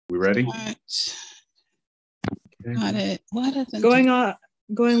We ready? Right. Okay. Got it. Why doesn't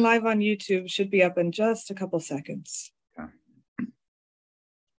Going live on YouTube should be up in just a couple seconds. Okay.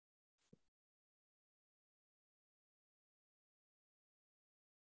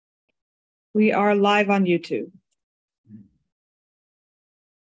 We are live on YouTube.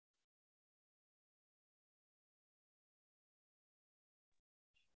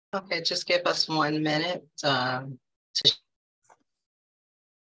 Okay, just give us 1 minute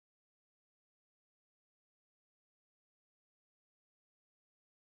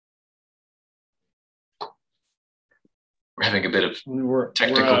We're having a bit of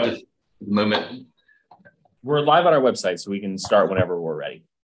technical moment. We're live on our website, so we can start whenever we're ready.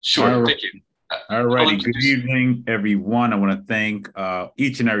 Sure, thank you. All righty, good evening, everyone. I want to thank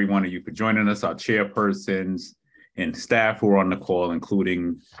each and every one of you for joining us, our chairpersons and staff who are on the call,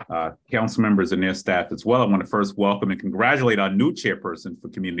 including council members and their staff as well. I want to first welcome and congratulate our new chairperson for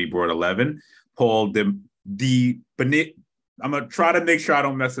Community Board 11, Paul Di Benedetto. I'm going to try to make sure I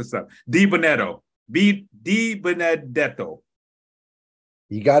don't mess this up. Di Benedetto. You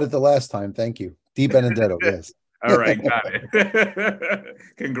got it the last time. Thank you. Di Benedetto, yes. All right, got it.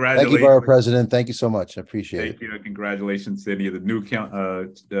 Congratulations. Thank you, Borough President. Thank you so much. I appreciate it. Thank you. Congratulations to any of the new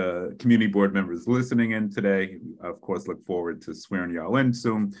community board members listening in today. Of course, look forward to swearing y'all in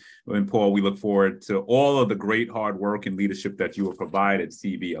soon. And Paul, we look forward to all of the great hard work and leadership that you will provide at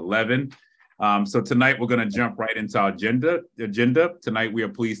CB11. So tonight we're going to jump right into our agenda. Tonight we are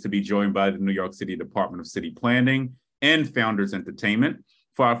pleased to be joined by the New York City Department of City Planning and Founders Entertainment.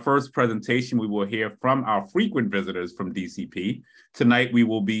 For our first presentation, we will hear from our frequent visitors from DCP. Tonight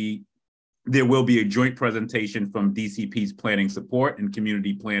there will be a joint presentation from DCP's Planning Support and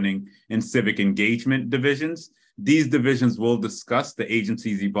Community Planning and Civic Engagement divisions. These divisions will discuss the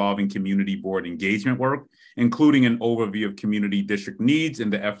agency's evolving community board engagement work, including an overview of community district needs in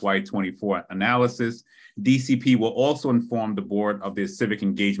the FY24 analysis. DCP will also inform the board of their civic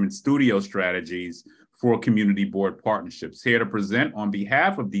engagement studio strategies for community board partnerships. Here to present on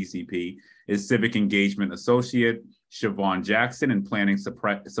behalf of DCP is Civic Engagement Associate Siobhan Jackson and Planning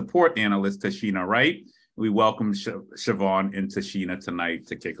Support Analyst Tashina Wright. We welcome Siobhan and Tashina tonight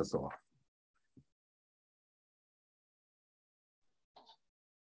to kick us off.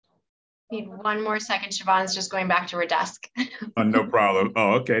 One more second, Siobhan's just going back to her desk. No problem.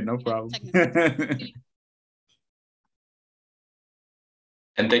 Oh, okay, no problem.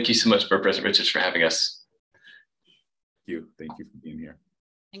 And thank you so much, Borough President Richards, for having us. Thank you for being here.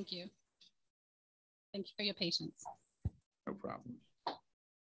 Thank you. Thank you for your patience. No problem.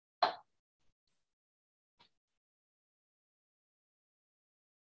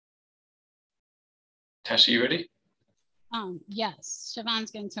 Tasha, you ready? Yes,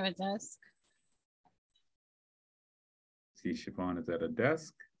 Siobhan's getting to her desk. See, Siobhan is at a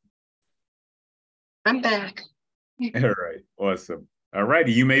desk. I'm back. All right, awesome. All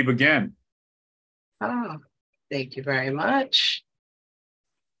righty, you may begin. Oh, thank you very much.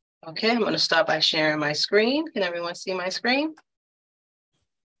 Okay, I'm going to start by sharing my screen. Can everyone see my screen?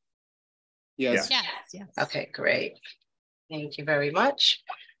 Yes. Yes. Okay, great. Thank you very much.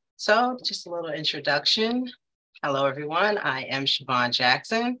 So just a little introduction. Hello, everyone. I am Siobhan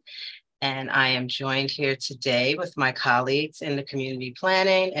Jackson, and I am joined here today with my colleagues in the Community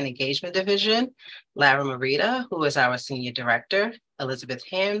Planning and Engagement Division, Lara Marita, who is our Senior Director, Elizabeth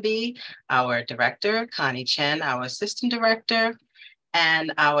Hamby, our Director, Connie Chen, our Assistant Director,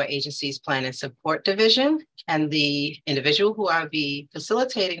 and our agency's Planning Support Division. And the individual who I'll be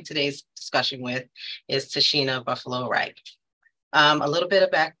facilitating today's discussion with is Tashina Buffalo Wright. A little bit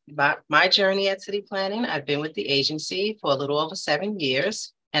about my journey at City Planning. I've been with the agency for a little over 7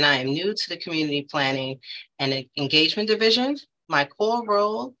 years, and I am new to the Community Planning and Engagement Division. My core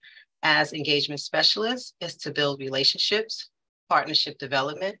role as engagement specialist is to build relationships, partnership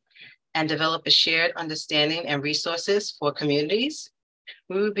development, and develop a shared understanding and resources for communities.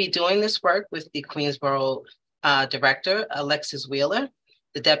 We will be doing this work with the Queens Borough Director, Alexis Wheeler,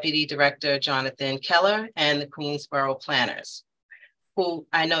 the Deputy Director, Jonathan Keller, and the Queens Borough Planners, who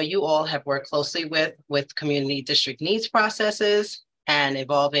I know you all have worked closely with community district needs processes and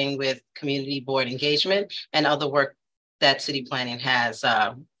evolving with community board engagement and other work that City Planning has,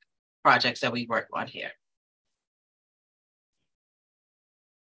 projects that we work on here.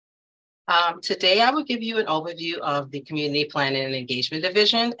 Today, I will give you an overview of the Community Planning and Engagement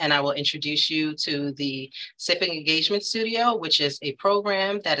Division, and I will introduce you to the Civic Engagement Studio, which is a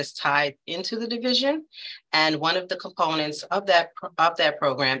program that is tied into the division. And one of the components of that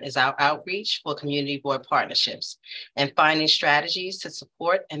program is our outreach for community board partnerships and finding strategies to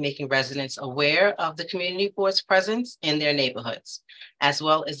support and making residents aware of the community board's presence in their neighborhoods, as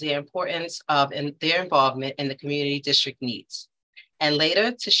well as the importance of their involvement in the community district needs. And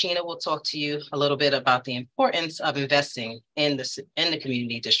later, Tashina will talk to you a little bit about the importance of investing in the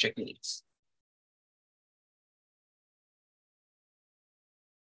community district needs.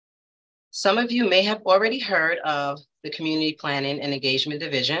 Some of you may have already heard of the Community Planning and Engagement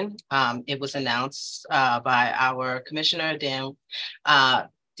Division. It was announced by our Commissioner, Dan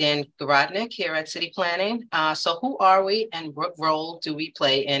Garodnick here at City Planning. So who are we and what role do we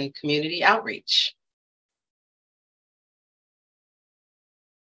play in community outreach?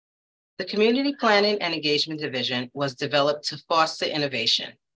 The Community Planning and Engagement Division was developed to foster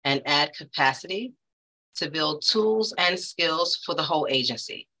innovation and add capacity to build tools and skills for the whole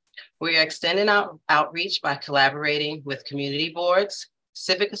agency. We are extending our outreach by collaborating with community boards,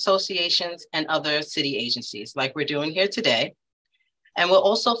 civic associations, and other city agencies like we're doing here today. And we're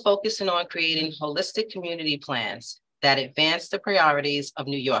also focusing on creating holistic community plans that advance the priorities of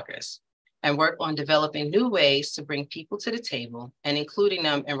New Yorkers and work on developing new ways to bring people to the table and including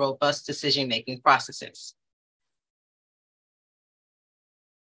them in robust decision-making processes.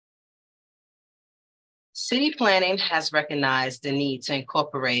 City planning has recognized the need to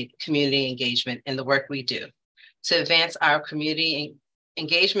incorporate community engagement in the work we do to advance our community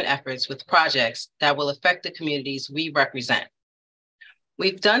engagement efforts with projects that will affect the communities we represent.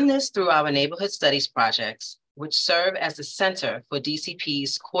 We've done this through our neighborhood studies projects, which serve as the center for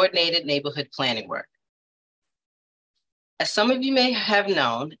DCP's coordinated neighborhood planning work. As some of you may have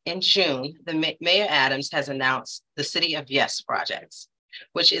known, in June, Mayor Adams has announced the City of Yes projects,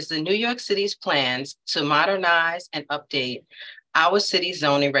 which is the New York City's plans to modernize and update our city's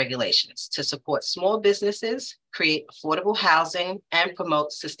zoning regulations to support small businesses, create affordable housing, and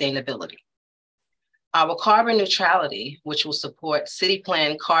promote sustainability. Our carbon neutrality, which will support city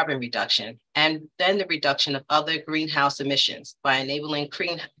plan carbon reduction, and then the reduction of other greenhouse emissions by enabling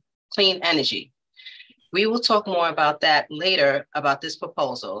clean energy. We will talk more about that later, about this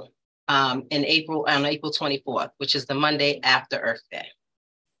proposal on April 24th, which is the Monday after Earth Day.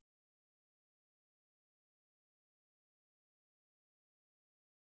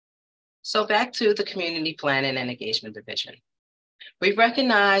 So back to the Community Planning and Engagement Division. We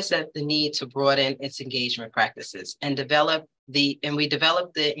recognize that the need to broaden its engagement practices and we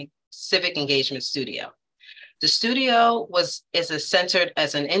developed the Civic Engagement Studio. The studio is centered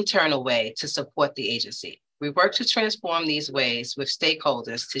as an internal way to support the agency. We work to transform these ways with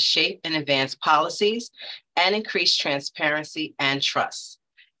stakeholders to shape and advance policies and increase transparency and trust,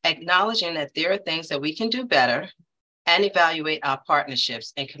 acknowledging that there are things that we can do better and evaluate our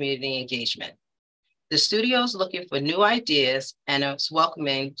partnerships and community engagement. The studio is looking for new ideas and is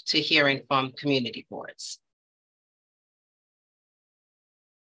welcoming to hearing from community boards.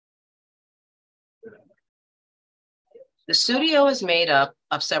 The studio is made up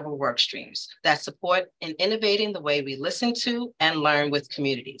of several work streams that support in innovating the way we listen to and learn with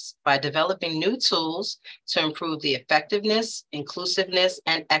communities by developing new tools to improve the effectiveness, inclusiveness,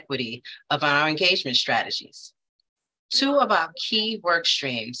 and equity of our engagement strategies. Two of our key work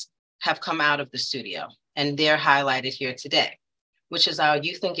streams have come out of the studio, and they're highlighted here today, which is our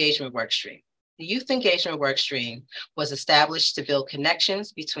youth engagement work stream. The youth engagement work stream was established to build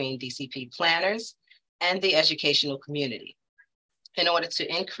connections between DCP planners and the educational community in order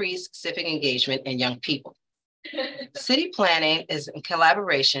to increase civic engagement in young people. City planning is in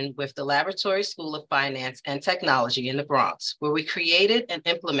collaboration with the Laboratory School of Finance and Technology in the Bronx, where we created and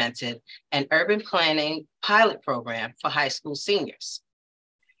implemented an urban planning pilot program for high school seniors.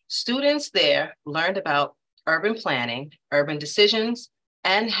 Students there learned about urban planning, urban decisions,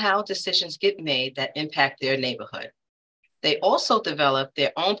 and how decisions get made that impact their neighborhood. They also developed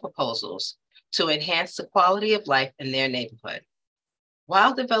their own proposals to enhance the quality of life in their neighborhood,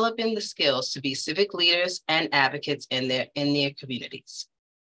 while developing the skills to be civic leaders and advocates in their communities.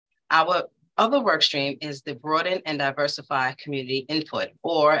 Our other work stream is the Broaden and Diversify Community Input,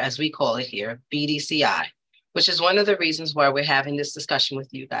 or as we call it here, BDCI, which is one of the reasons why we're having this discussion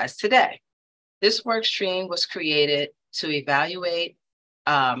with you guys today. This work stream was created to evaluate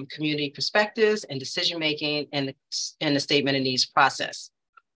community perspectives and decision-making in the statement of needs process.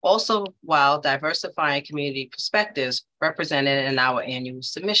 Also, while diversifying community perspectives represented in our annual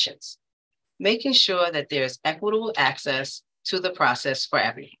submissions, making sure that there's equitable access to the process for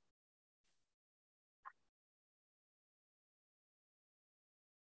everyone.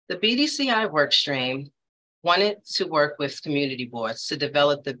 The BDCI workstream wanted to work with community boards to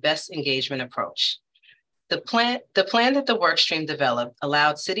develop the best engagement approach. The plan that the workstream developed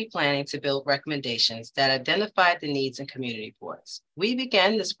allowed city planning to build recommendations that identified the needs in community boards. We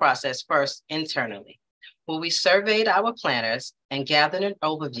began this process first internally, where we surveyed our planners and gathered an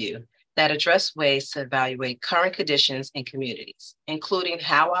overview that addressed ways to evaluate current conditions in communities, including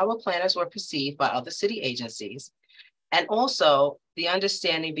how our planners were perceived by other city agencies, and also the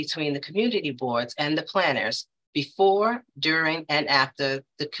understanding between the community boards and the planners before, during, and after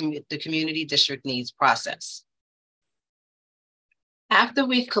the community district needs process. After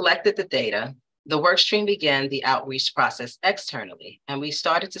we've collected the data, the workstream began the outreach process externally, and we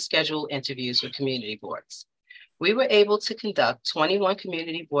started to schedule interviews with community boards. We were able to conduct 21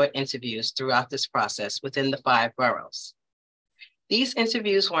 community board interviews throughout this process within the 5 boroughs. These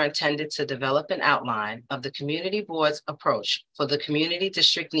interviews were intended to develop an outline of the community board's approach for the community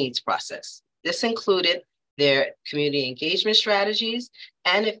district needs process. This included their community engagement strategies,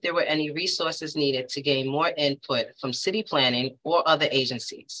 and if there were any resources needed to gain more input from city planning or other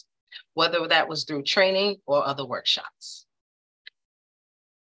agencies, whether that was through training or other workshops.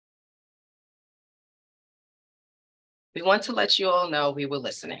 We want to let you all know we were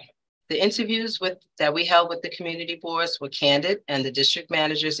listening. The interviews that we held with the community boards were candid, and the district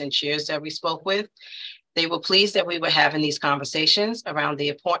managers and chairs that we spoke with, they were pleased that we were having these conversations around the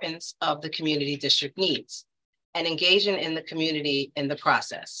importance of the community district needs and engaging in the community in the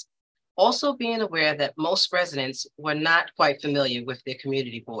process. Also being aware that most residents were not quite familiar with their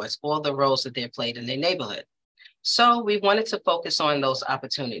community boards or the roles that they played in their neighborhood. So we wanted to focus on those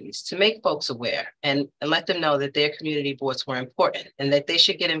opportunities to make folks aware and let them know that their community boards were important and that they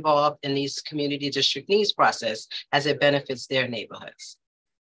should get involved in these community district needs process as it benefits their neighborhoods.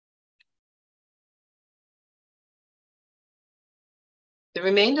 The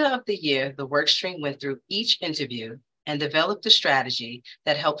remainder of the year, the workstream went through each interview and developed a strategy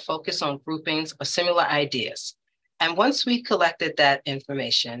that helped focus on groupings or similar ideas. And once we collected that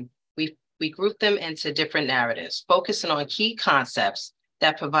information, we grouped them into different narratives, focusing on key concepts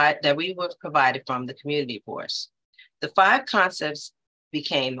that we were provided from the community boards. The 5 concepts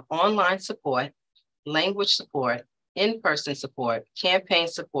became online support, language support, in-person support, campaign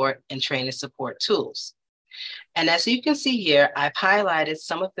support, and training support tools. And as you can see here, I've highlighted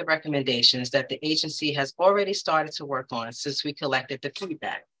some of the recommendations that the agency has already started to work on since we collected the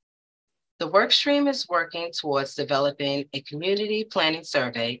feedback. The workstream is working towards developing a community planning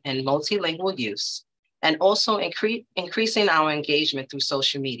survey and multilingual use, and also increasing our engagement through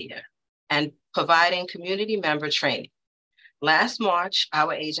social media and providing community member training. Last March,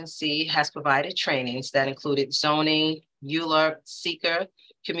 our agency has provided trainings that included zoning, ULURP, seeker,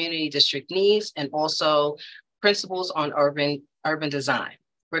 community district needs, and also principles on urban design.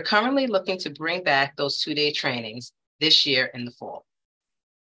 We're currently looking to bring back those 2-day trainings this year in the fall.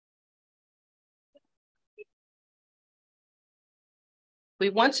 We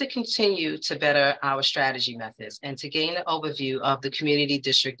want to continue to better our strategy methods and to gain an overview of the community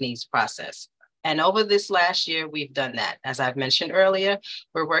district needs process. And over this last year, we've done that. As I've mentioned earlier,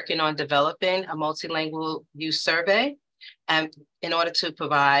 we're working on developing a multilingual use survey and in order to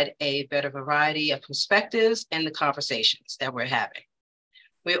provide a better variety of perspectives in the conversations that we're having.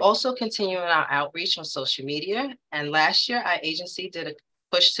 We're also continuing our outreach on social media. And last year, our agency did a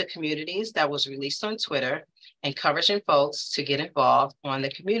push to communities that was released on Twitter, encouraging folks to get involved on the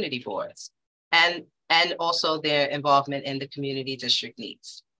community boards and also their involvement in the community district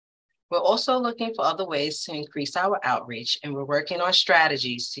needs. We're also looking for other ways to increase our outreach, and we're working on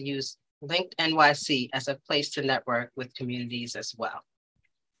strategies to use Linked NYC as a place to network with communities as well.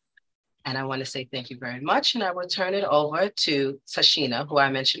 And I want to say thank you very much, and I will turn it over to Tashina, who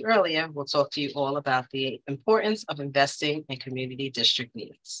I mentioned earlier. We'll talk to you all about the importance of investing in community district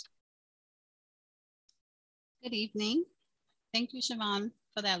needs. Good evening. Thank you, Siobhan,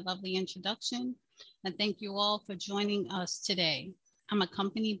 for that lovely introduction. And thank you all for joining us today. I'm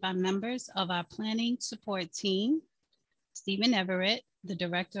accompanied by members of our planning support team, Stephen Everett, the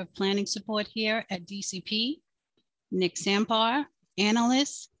Director of Planning Support here at DCP, Nick Sampar,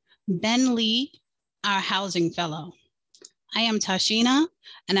 Analyst, Ben Lee, our Housing Fellow. I am Tashina,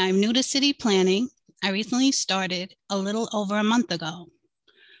 and I'm new to city planning. I recently started a little over a month ago.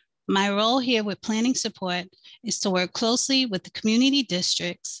 My role here with planning support is to work closely with the community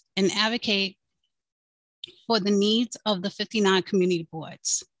districts and advocate for the needs of the 59 community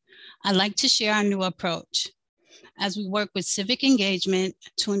boards. I'd like to share our new approach as we work with civic engagement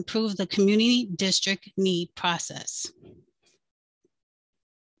to improve the community district need process.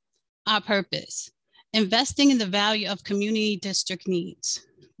 Our purpose, investing in the value of community district needs.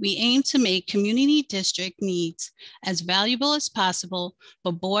 We aim to make community district needs as valuable as possible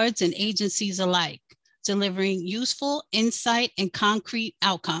for boards and agencies alike, delivering useful insight and concrete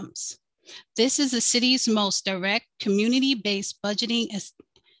outcomes. This is the city's most direct community-based budgeting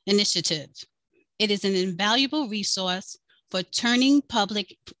initiative. It is an invaluable resource for turning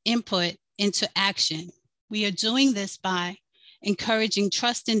public input into action. We are doing this by encouraging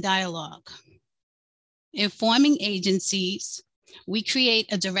trust and dialogue. Informing agencies, we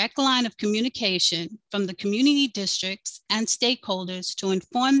create a direct line of communication from the community districts and stakeholders to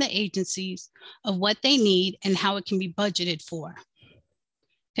inform the agencies of what they need and how it can be budgeted for.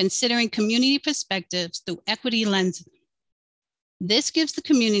 Considering community perspectives through equity lenses. This gives the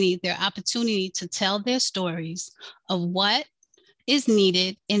community their opportunity to tell their stories of what is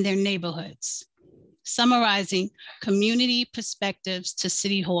needed in their neighborhoods. Summarizing community perspectives to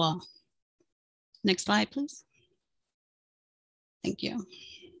City Hall. Next slide, please. Thank you.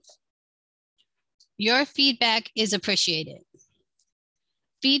 Your feedback is appreciated.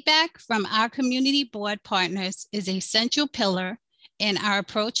 Feedback from our community board partners is a central pillar in our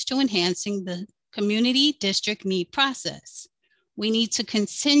approach to enhancing the community district need process. We need to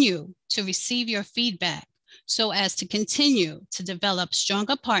continue to receive your feedback so as to continue to develop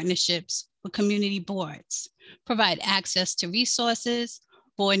stronger partnerships with community boards, provide access to resources,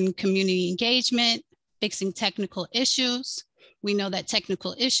 board and community engagement, fixing technical issues. We know that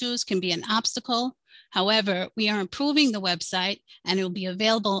technical issues can be an obstacle. However, we are improving the website and it will be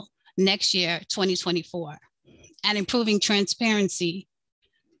available next year, 2024, and improving transparency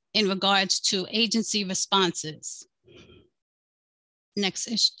in regards to agency responses. Next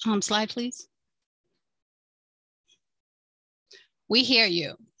slide, please. We hear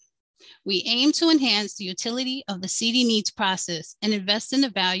you. We aim to enhance the utility of the CD needs process and invest in the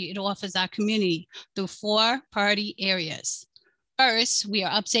value it offers our community through 4 priority areas. First, we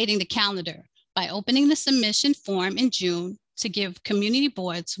are updating the calendar by opening the submission form in June to give community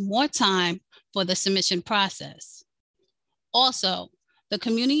boards more time for the submission process. Also, the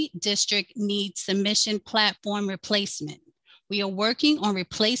community district needs submission platform replacement. We are working on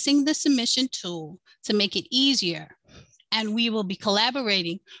replacing the submission tool to make it easier, and we will be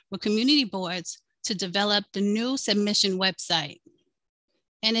collaborating with community boards to develop the new submission website.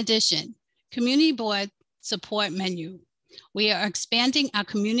 In addition, community board support menu. We are expanding our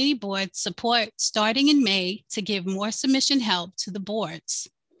community board support starting in May to give more submission help to the boards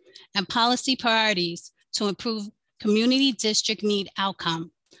and policy priorities to improve community district need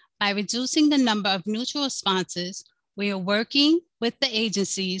outcome. By reducing the number of neutral responses, we are working with the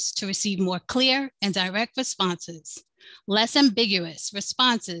agencies to receive more clear and direct responses, less ambiguous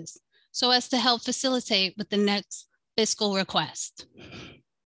responses, so as to help facilitate with the next fiscal request.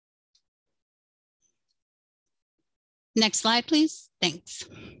 Next slide, please. Thanks.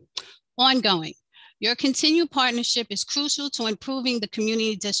 Ongoing. Your continued partnership is crucial to improving the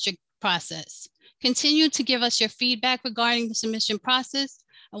community district process. Continue to give us your feedback regarding the submission process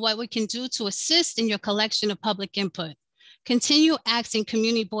and what we can do to assist in your collection of public input. Continue asking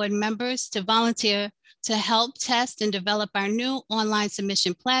community board members to volunteer to help test and develop our new online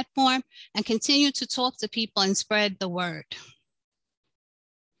submission platform, and continue to talk to people and spread the word.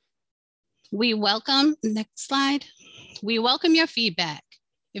 We welcome, next slide. We welcome your feedback.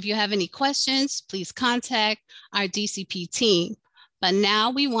 If you have any questions, please contact our DCP team. But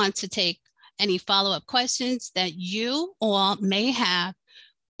now we want to take any follow-up questions that you all may have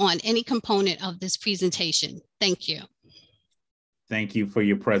on any component of this presentation. Thank you. Thank you for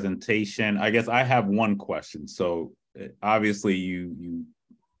your presentation. I guess I have one question. So obviously you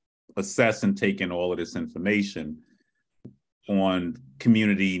assess and take in all of this information on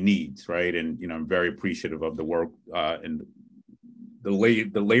community needs, right? And I'm very appreciative of the work and the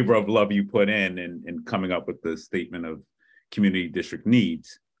labor of love you put in coming up with the statement of community district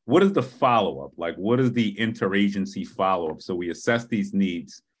needs. What is the follow-up? Like, what is the interagency follow-up? So we assess these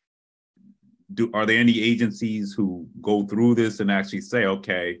needs. Are there any agencies who go through this and actually say,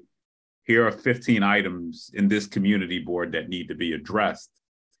 okay, here are 15 items in this community board that need to be addressed?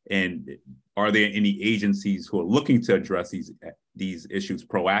 And are there any agencies who are looking to address these issues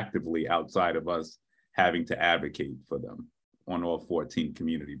proactively outside of us having to advocate for them on all 14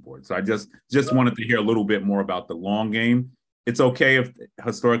 community boards? So I just wanted to hear a little bit more about the long game. It's okay if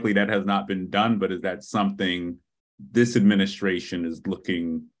historically that has not been done, but is that something this administration is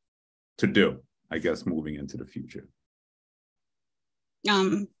looking to do, I guess, moving into the future?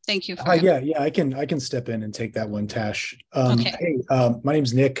 Thank you for Hi, yeah, I can step in and take that one, Tash. Okay. Hey, my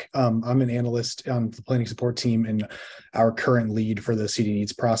name's Nick. I'm an analyst on the planning support team and our current lead for the CD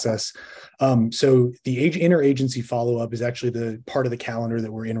needs process. So the interagency follow-up is actually the part of the calendar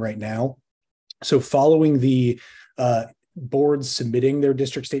that we're in right now. So following the boards submitting their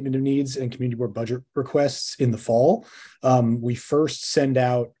district statement of needs and community board budget requests in the fall, we first send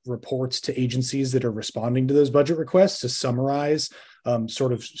out reports to agencies that are responding to those budget requests to summarize,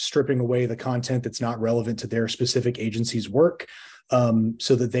 sort of stripping away the content that's not relevant to their specific agency's work,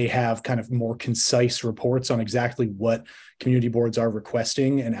 so that they have kind of more concise reports on exactly what community boards are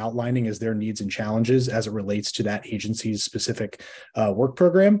requesting and outlining as their needs and challenges as it relates to that agency's specific work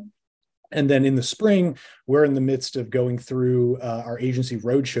program. And then in the spring, we're in the midst of going through our agency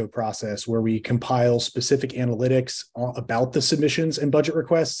roadshow process where we compile specific analytics about the submissions and budget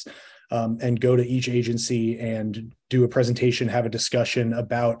requests, and go to each agency and do a presentation, have a discussion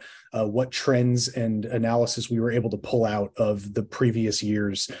about what trends and analysis we were able to pull out of the previous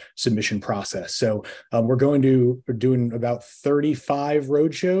year's submission process. So we're doing about 35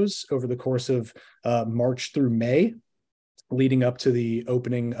 roadshows over the course of March through May, leading up to the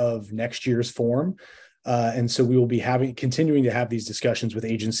opening of next year's form. And so we will be continuing to have these discussions with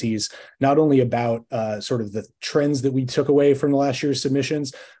agencies, not only about sort of the trends that we took away from the last year's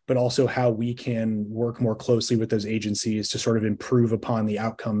submissions, but also how we can work more closely with those agencies to sort of improve upon the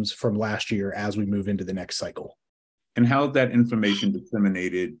outcomes from last year as we move into the next cycle. And how's that information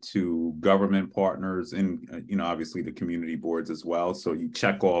disseminated to government partners and, obviously the community boards as well? So you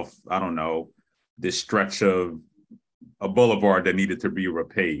check off, I don't know, this stretch of a boulevard that needed to be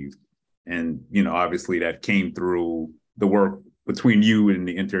repaved. And, obviously that came through the work between you and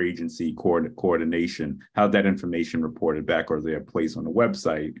the interagency coordination. How'd that information reported back, or is there a place on the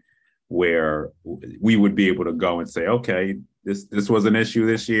website where we would be able to go and say, okay, this was an issue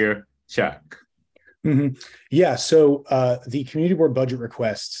this year, check? Mm-hmm. Yeah, so the community board budget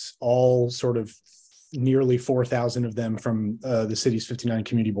requests, all sort of nearly 4,000 of them from the city's 59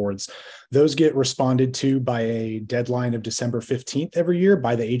 community boards, those get responded to by a deadline of December 15th every year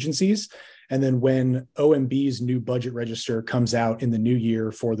by the agencies. And then when OMB's new budget register comes out in the new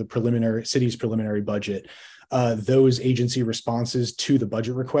year for the city's preliminary budget, those agency responses to the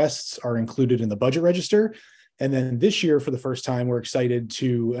budget requests are included in the budget register. And then this year, for the first time, we're excited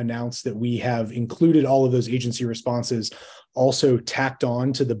to announce that we have included all of those agency responses also tacked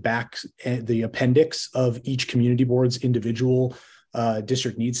on to the back, the appendix of each community board's individual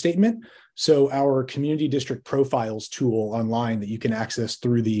district needs statement. So our community district profiles tool online that you can access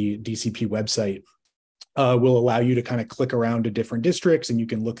through the DCP website will allow you to kind of click around to different districts, and you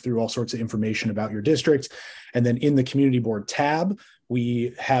can look through all sorts of information about your district. And then in the community board tab,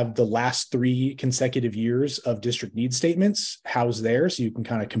 we have the last 3 consecutive years of district need statements housed there, so you can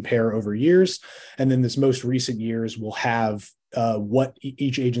kind of compare over years. And then this most recent years will have what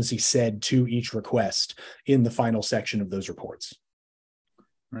each agency said to each request in the final section of those reports.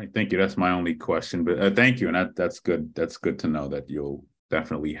 All right, thank you. That's my only question, but thank you. And that's good. That's good to know that you'll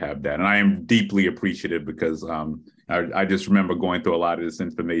definitely have that. And I am deeply appreciative because I just remember going through a lot of this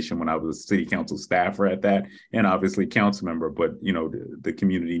information when I was a city council staffer at that, and obviously council member, but the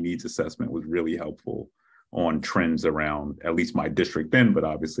community needs assessment was really helpful on trends around at least my district then, but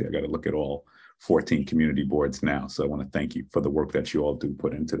obviously I got to look at all 14 community boards now. So I want to thank you for the work that you all do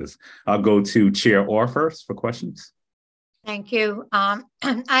put into this. I'll go to Chair Orr first for questions. Thank you. I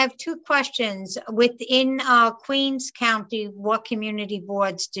have 2 questions. Within Queens County, what community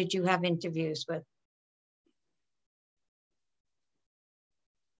boards did you have interviews with?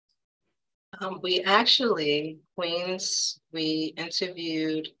 We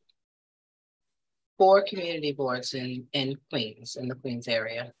interviewed 4 community boards in Queens, in the Queens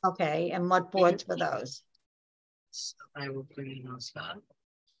area. Okay, and what boards were those? So I will bring those up.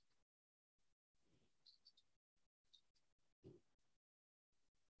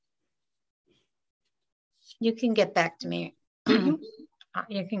 You can get back to me. You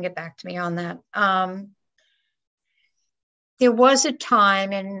can get back to me on that. There was a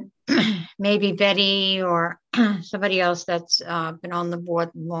time, and maybe Betty or somebody else that's been on the board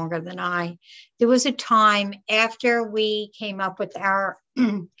longer than I, there was a time after we came up with our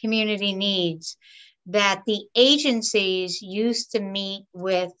community needs that the agencies used to meet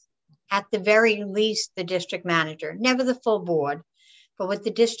with, at the very least, the district manager, never the full board, but with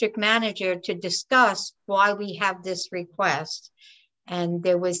the district manager to discuss why we have this request. And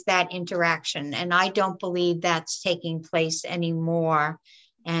there was that interaction. And I don't believe that's taking place anymore.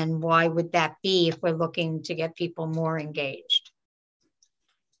 And why would that be if we're looking to get people more engaged?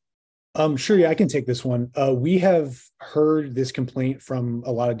 Sure, yeah, I can take this one. We have heard this complaint from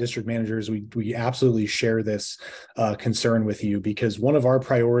a lot of district managers. We absolutely share this concern with you, because one of our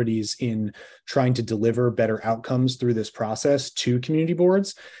priorities in trying to deliver better outcomes through this process to community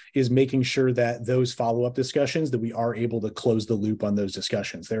boards is making sure that those follow-up discussions, that we are able to close the loop on those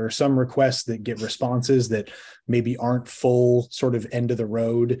discussions. There are some requests that get responses that maybe aren't full sort of end of the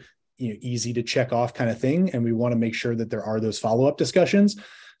road, easy to check off kind of thing. And we want to make sure that there are those follow-up discussions.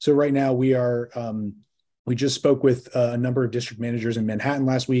 So right now we just spoke with a number of district managers in Manhattan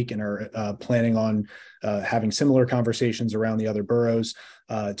last week and are planning on having similar conversations around the other boroughs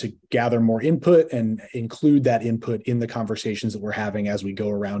to gather more input and include that input in the conversations that we're having as we go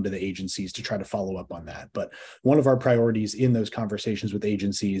around to the agencies to try to follow up on that. But one of our priorities in those conversations with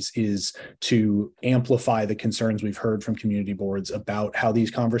agencies is to amplify the concerns we've heard from community boards about how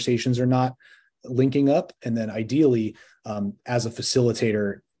these conversations are not linking up. And then ideally, as a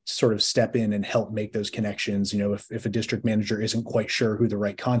facilitator, sort of step in and help make those connections. If a district manager isn't quite sure who the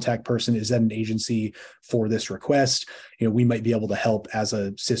right contact person is at an agency for this request, we might be able to help as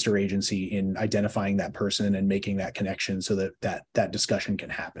a sister agency in identifying that person and making that connection so that discussion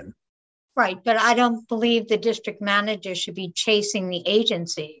can happen. Right, but I don't believe the district manager should be chasing the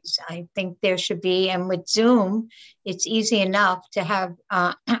agencies. I think there should be, and with Zoom, it's easy enough to have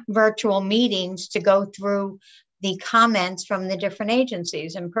virtual meetings to go through the comments from the different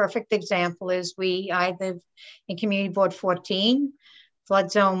agencies. And perfect example is I live in Community Board 14,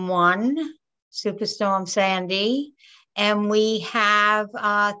 Flood Zone 1, Superstorm Sandy, and we have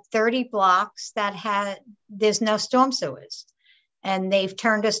 30 blocks that there's no storm sewers. And they've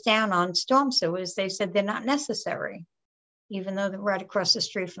turned us down on storm sewers. They said they're not necessary, even though they're right across the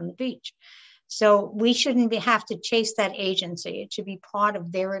street from the beach. So we shouldn't have to chase that agency. It should be part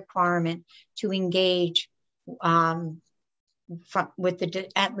of their requirement to engage with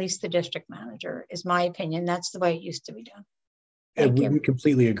at least the district manager, is my opinion. That's the way it used to be done. And we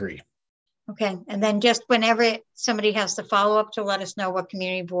completely agree. Okay, and then just whenever somebody has to follow up, to let us know what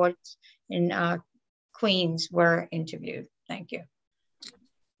community boards in Queens were interviewed. Thank you.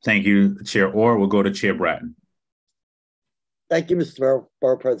 Thank you, Chair Orr. We'll go to Chair Bratton. Thank you, Mr.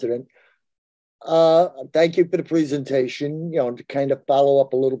 Borough President. Thank you for the presentation. To kind of follow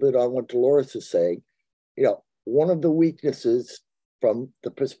up a little bit on what Dolores is saying, one of the weaknesses from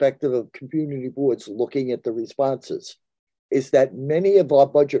the perspective of community boards looking at the responses is that many of our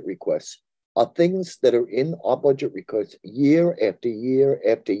budget requests are things that are in our budget requests year after year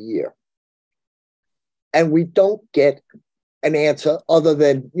after year. And we don't get an answer other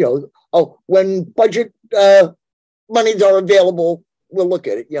than, when budget monies are available, we'll look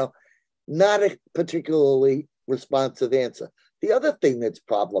at it, not a particularly responsive answer. The other thing that's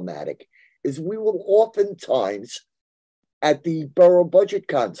problematic is we will oftentimes, at the borough budget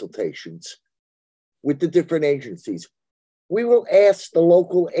consultations with the different agencies, we will ask the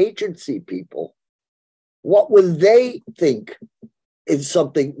local agency people what would they think is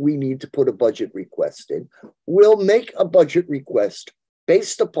something we need to put a budget request in. We'll make a budget request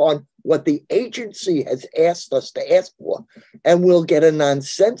based upon what the agency has asked us to ask for, and we'll get a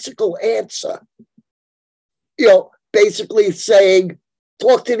nonsensical answer, basically saying,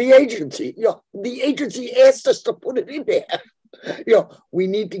 talk to the agency. The agency asked us to put it in there. We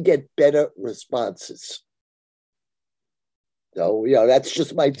need to get better responses. So, that's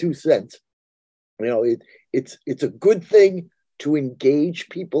just my 2 cents. It's a good thing to engage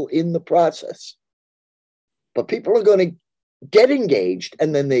people in the process, but people are going to get engaged,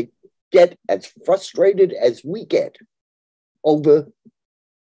 and then they get as frustrated as we get over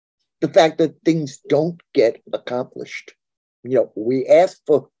the fact that things don't get accomplished. We ask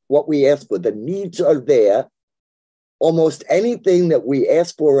for what we ask for. The needs are there. Almost anything that we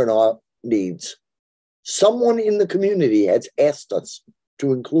ask for in our needs, someone in the community has asked us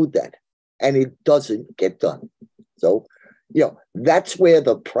to include that, and it doesn't get done. So, that's where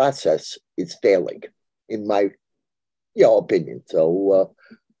the process is failing, in my opinion. So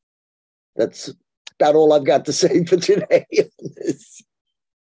that's about all I've got to say for today.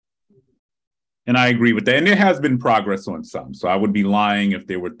 And I agree with that. And there has been progress on some. So I would be lying if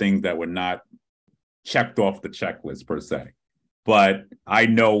there were things that were not checked off the checklist per se. But I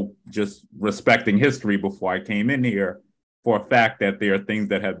know, just respecting history before I came in here, for a fact that there are things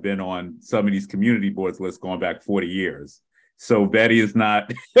that have been on some of these community boards lists going back 40 years. So Betty is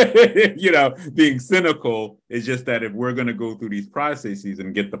not, being cynical. It's just that if we're going to go through these processes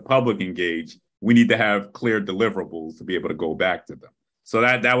and get the public engaged, we need to have clear deliverables to be able to go back to them. So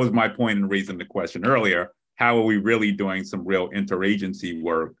that was my point in raising the question earlier. How are we really doing some real interagency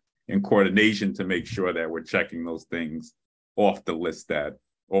work in coordination to make sure that we're checking those things off the list that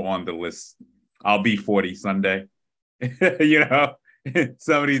or on the list. I'll be 40 Sunday. You know,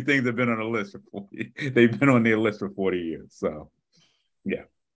 some of these things have been on the list for 40. They've been on their list for 40 years. So, yeah.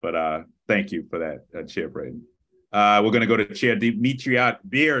 But thank you for that, Chair Braden. We're going to go to Chair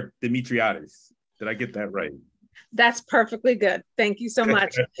Dimitriadis. Did I get that right? That's perfectly good. Thank you so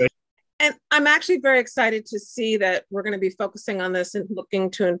much. And I'm actually very excited to see that we're going to be focusing on this and looking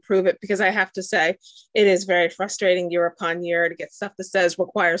to improve it, because I have to say it is very frustrating year upon year to get stuff that says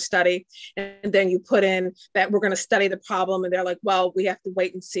requires study. And then you put in that we're going to study the problem and they're like, well, we have to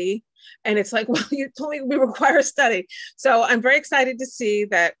wait and see. And it's like, well, you told me we require study. So I'm very excited to see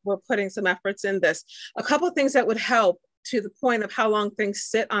that we're putting some efforts in this. A couple of things that would help to the point of how long things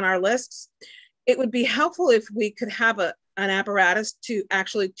sit on our lists. It would be helpful if we could have an apparatus to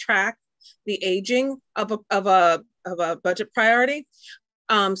actually track the aging of a budget priority,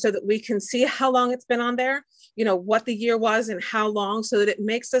 so that we can see how long it's been on there, you know, what the year was and how long, so that it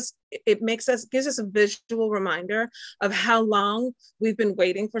gives us a visual reminder of how long we've been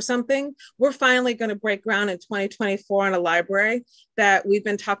waiting for something. We're finally going to break ground in 2024 on a library that we've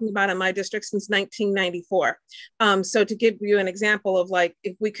been talking about in my district since 1994. So to give you an example of, like,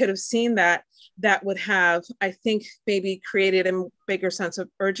 if we could have seen that, that would have, I think, maybe created a bigger sense of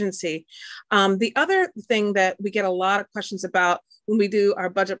urgency. The other thing that we get a lot of questions about when we do our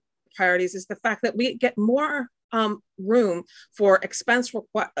budget priorities is the fact that we get more room for less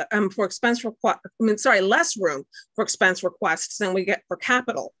room for expense requests than we get for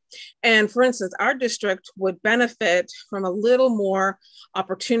capital. And for instance, our district would benefit from a little more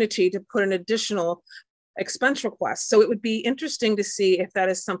opportunity to put an additional expense request. So it would be interesting to see if that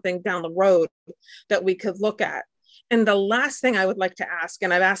is something down the road that we could look at. And the last thing I would like to ask,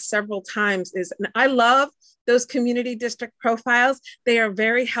 and I've asked several times, is I love those community district profiles. They are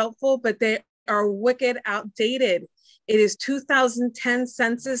very helpful, but they are wicked outdated. It is 2010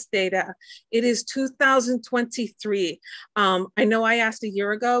 census data. It is 2023. I know I asked a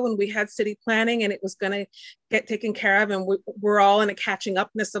year ago when we had city planning and it was going to get taken care of, and we're all in a catching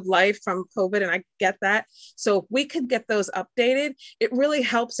upness of life from COVID, and I get that. So if we could get those updated, it really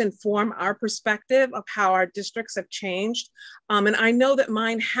helps inform our perspective of how our districts have changed. And I know that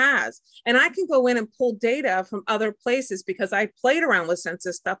mine has, and I can go in and pull data from other places because I played around with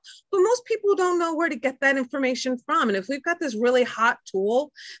census stuff, but most people don't know where to get that information from. And if we've got this really hot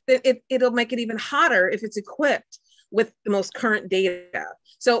tool, then it'll make it even hotter if it's equipped with the most current data.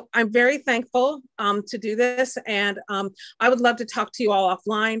 So I'm very thankful to do this. And I would love to talk to you all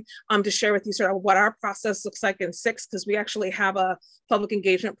offline to share with you sort of what our process looks like in 6, because we actually have a public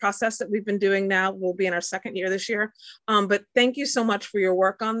engagement process that we've been doing now. We'll be in our 2nd year this year. But thank you so much for your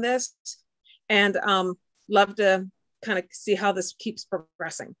work on this, and love to kind of see how this keeps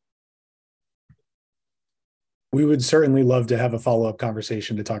progressing. We would certainly love to have a follow-up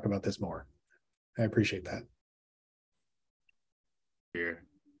conversation to talk about this more. I appreciate that. Here.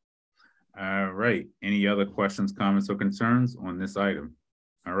 All right. Any other questions, comments, or concerns on this item?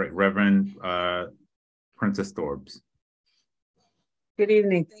 All right, Reverend Princess Thorbs. Good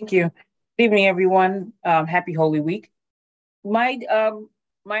evening. Thank you. Good evening, everyone. Happy Holy Week. My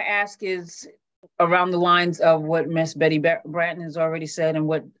ask is around the lines of what Miss Betty Bratton has already said and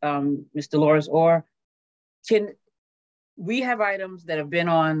what Ms. Dolores Orr. We have items that have been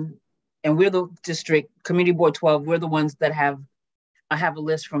on, and we're the district, Community Board 12, we're the ones that I have a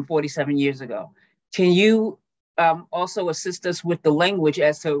list from 47 years ago. Can you also assist us with the language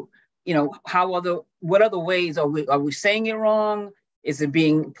as to, you know, what other ways are we saying it wrong? Is it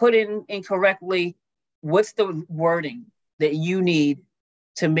being put in incorrectly? What's the wording that you need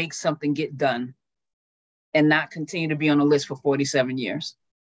to make something get done and not continue to be on a list for 47 years?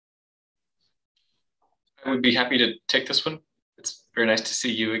 I would be happy to take this one. It's very nice to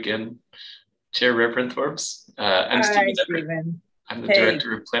see you again, Chair Reverend Thorbs. And Hi, Stephen. I'm the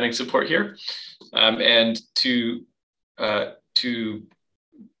Director of Planning Support here. And to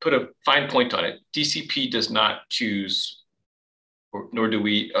put a fine point on it, DCP does not choose, nor are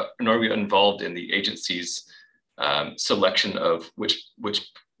we involved in the agency's selection of which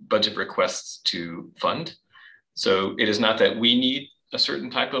budget requests to fund. So it is not that we need a certain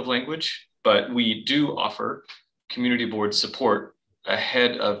type of language, but we do offer community board support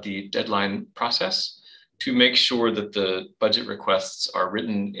ahead of the deadline process to make sure that the budget requests are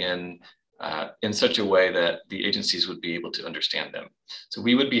written in such a way that the agencies would be able to understand them. So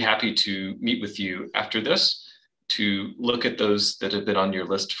we would be happy to meet with you after this to look at those that have been on your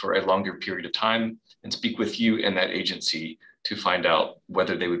list for a longer period of time and speak with you and that agency to find out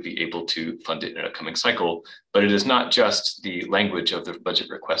whether they would be able to fund it in a coming cycle. But it is not just the language of the budget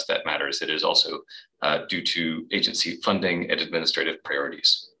request that matters. It is also due to agency funding and administrative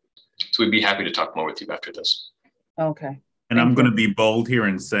priorities. So we'd be happy to talk more with you after this. Okay. And I'm going to be bold here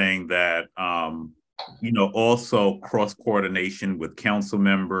in saying that, also cross coordination with council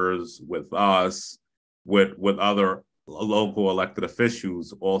members, with us, with other local elected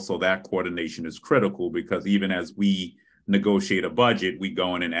officials. Also, that coordination is critical, because even as we negotiate a budget, we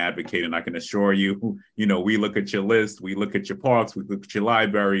go in and advocate. And I can assure you, we look at your list, we look at your parks, we look at your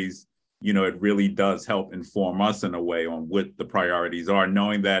libraries. It really does help inform us in a way on what the priorities are,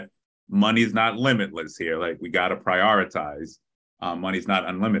 knowing that money's not limitless here. Like, we got to prioritize. Money's not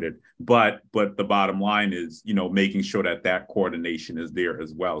unlimited, but the bottom line is, making sure that coordination is there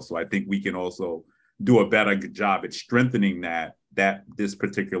as well. So I think we can also do a better job at strengthening this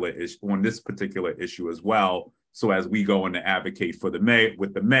particular issue as well. So as we go in to advocate for the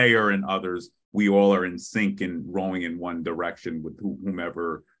mayor and others, we all are in sync and rowing in one direction with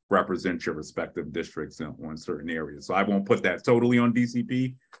whomever represents your respective districts on certain areas. So I won't put that totally on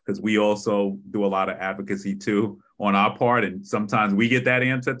DCP, because we also do a lot of advocacy too on our part, and sometimes we get that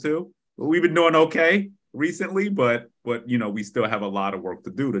answer too. But we've been doing okay recently, but we still have a lot of work to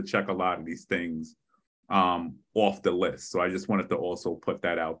do to check a lot of these things off the list. So I just wanted to also put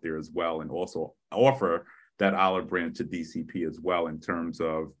that out there as well, and also offer that olive branch to DCP as well, in terms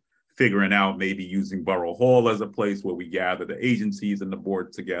of figuring out maybe using Borough Hall as a place where we gather the agencies and the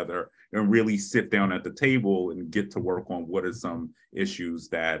board together and really sit down at the table and get to work on what are some issues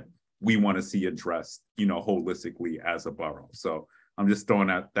that we want to see addressed, holistically as a borough. So I'm just throwing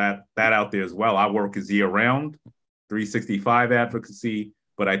that out there as well. Our work is year round, 365 advocacy,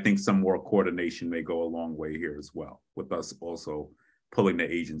 but I think some more coordination may go a long way here as well, with us also pulling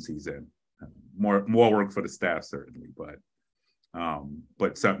the agencies in. More work for the staff, certainly, but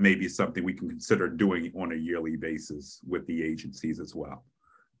maybe something we can consider doing on a yearly basis with the agencies as well.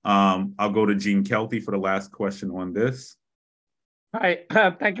 I'll go to Gene Kelty for the last question on this. Hi,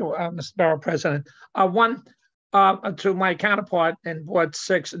 thank you, Mr. Borough President. One, to my counterpart in Ward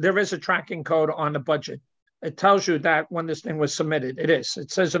 6, there is a tracking code on the budget. It tells you that when this thing was submitted. It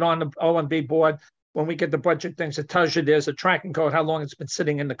says it on the OMB board. When we get the budget things, it tells you there's a tracking code, how long it's been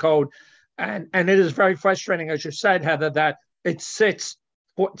sitting in the code. And it is very frustrating, as you said, Heather, that it sits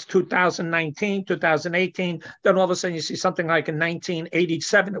for 2019, 2018. Then all of a sudden you see something like in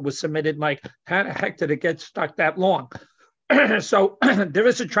 1987, it was submitted. Like, how the heck did it get stuck that long? So there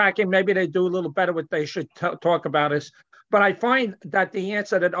is a tracking. Maybe they do a little better what they should talk about us. But I find that the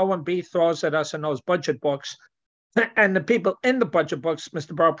answer that OMB throws at us in those budget books, and the people in the budget books,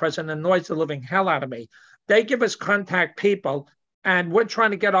 Mr. Borough President, annoys the living hell out of me. They give us contact people, and we're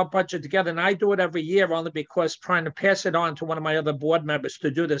trying to get our budget together. And I do it every year only because trying to pass it on to one of my other board members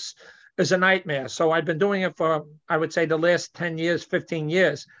to do this is a nightmare. So I've been doing it for, I would say, the last 10 years, 15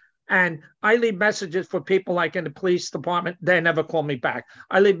 years. And I leave messages for people like in the police department, they never call me back.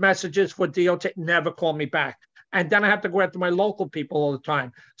 I leave messages for DOT, never call me back. And then I have to go after my local people all the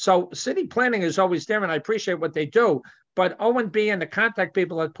time. So city planning is always there, and I appreciate what they do. But ONB and the contact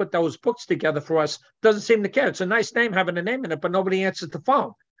people that put those books together for us doesn't seem to care. It's a nice name, having a name in it, but nobody answers the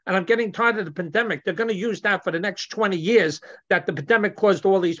phone. And I'm getting tired of the pandemic. They're going to use that for the next 20 years, that the pandemic caused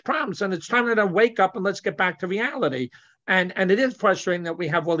all these problems. And it's time to wake up and let's get back to reality. And it is frustrating that we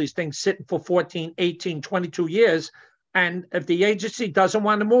have all these things sitting for 14, 18, 22 years. And if the agency doesn't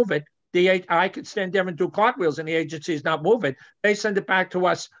want to move it, I could stand there and do cartwheels and the agency is not moving. They send it back to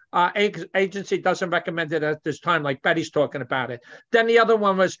us. Agency doesn't recommend it at this time, like Betty's talking about it. Then the other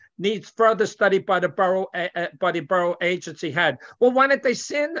one was needs further study by the borough agency head. Well, why didn't they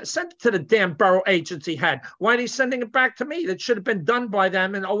send it to the damn borough agency head? Why are they sending it back to me? That should have been done by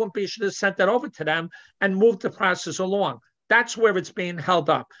them, and OMB should have sent that over to them and moved the process along. That's where it's being held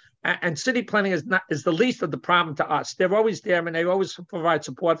up. And city planning is the least of the problem to us. They're always there and they always provide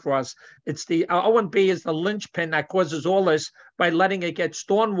support for us. It's the OMB is the linchpin that causes all this by letting it get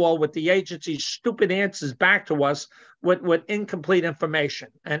stonewalled with the agency's stupid answers back to us with incomplete information.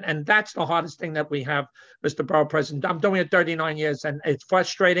 And that's the hardest thing that we have, Mr. Borough President. I'm doing it 39 years and it's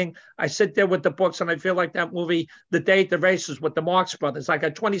frustrating. I sit there with the books and I feel like that movie, The Day at the Races with the Marx Brothers. I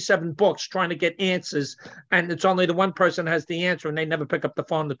got 27 books trying to get answers and it's only the one person has the answer and they never pick up the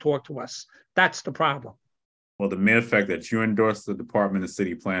phone to talk to us. That's the problem. Well, the mere fact that you endorse the Department of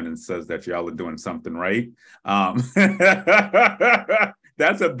City Planning says that y'all are doing something right.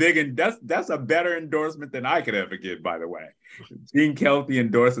 That's a big, that's a better endorsement than I could ever give, by the way. Gene Kelty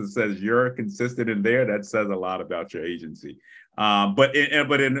endorses, says you're consistent in there. That says a lot about your agency. But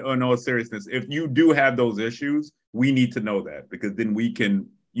in all seriousness, if you do have those issues, we need to know that, because then we can,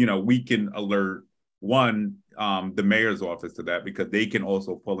 we can alert the mayor's office to that, because they can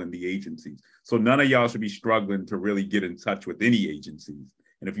also pull in the agencies. So none of y'all should be struggling to really get in touch with any agencies.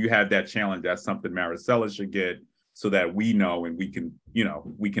 And if you have that challenge, that's something Maricela should get, so that we know and we can,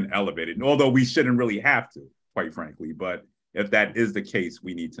 we can elevate it. And although we shouldn't really have to, quite frankly, but if that is the case,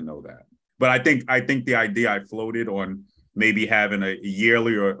 we need to know that. But I think the idea I floated on maybe having a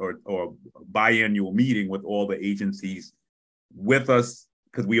yearly or biannual meeting with all the agencies with us,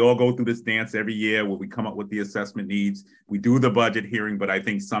 because we all go through this dance every year where we come up with the assessment needs. We do the budget hearing, but I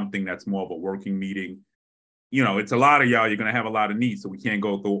think something that's more of a working meeting. It's a lot of y'all, you're going to have a lot of needs, so we can't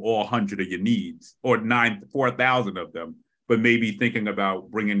go through all 100 of your needs or 4,000 of them, but maybe thinking about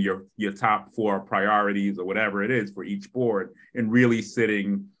bringing your top 4 priorities or whatever it is for each board, and really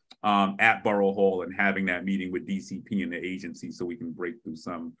sitting at Borough Hall and having that meeting with DCP and the agency, so we can break through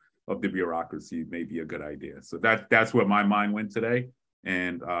some of the bureaucracy may be a good idea. So that's where my mind went today.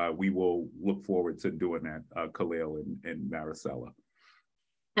 And we will look forward to doing that, Khalil and Maricela.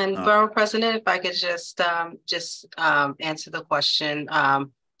 And Borough President, if I could just answer the question.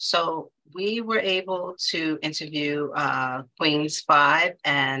 So we were able to interview Queens 5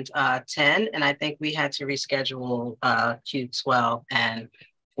 and 10, and I think we had to reschedule Q12 and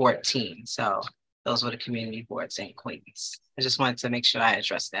 14. So those were the community boards in Queens. I just wanted to make sure I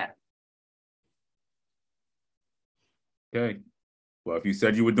addressed that. Okay. Well, if you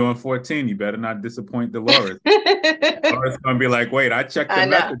said you were doing 14, you better not disappoint Dolores. Dolores gonna be like, wait, I checked the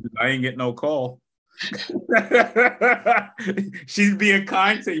messages. I ain't get no call. She's being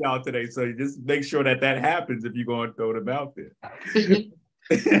kind to y'all today, so just make sure that happens if you're going to throw them out there.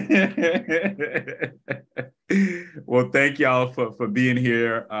 Well, thank y'all for being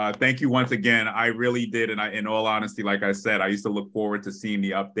here. Thank you once again. I really did, and in all honesty, like I said, I used to look forward to seeing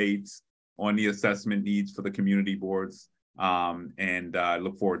the updates on the assessment needs for the community boards. And I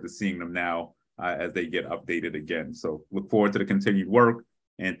look forward to seeing them now as they get updated again. So look forward to the continued work,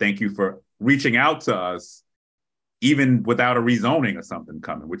 and thank you for reaching out to us, even without a rezoning or something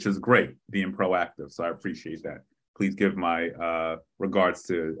coming, which is great, being proactive. So I appreciate that. Please give my regards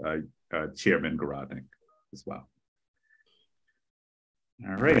to Chairman Garadnik as well.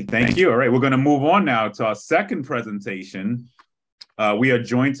 All right, thank you. All right, we're going to move on now to our second presentation. We are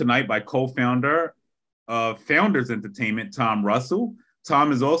joined tonight by co-founder of Founders Entertainment, Tom Russell.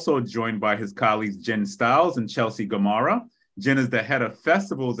 Tom is also joined by his colleagues Jen Stiles and Chelsea Gamara. Jen is the head of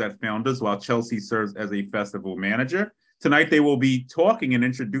festivals at Founders, while Chelsea serves as a festival manager. Tonight, they will be talking and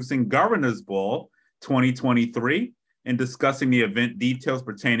introducing Governor's Ball 2023 and discussing the event details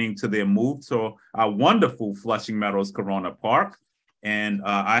pertaining to their move to our wonderful Flushing Meadows Corona Park. And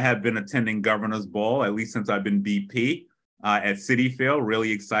I have been attending Governor's Ball, at least since I've been BP. At City Fair,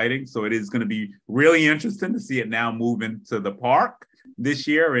 really exciting. So it is going to be really interesting to see it now move into the park this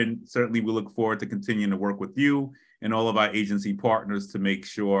year. And certainly we look forward to continuing to work with you and all of our agency partners to make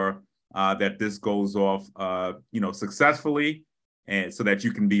sure that this goes off, successfully, and so that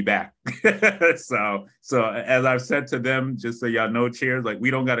you can be back. So as I've said to them, just so y'all know, chairs, like, we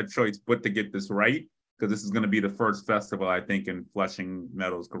don't got a choice but to get this right, because this is going to be the first festival, I think, in Flushing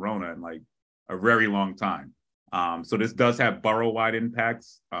Meadows Corona in like a very long time. So this does have borough-wide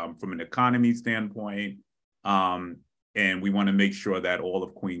impacts from an economy standpoint, and we want to make sure that all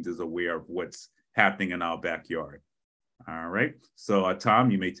of Queens is aware of what's happening in our backyard. All right, so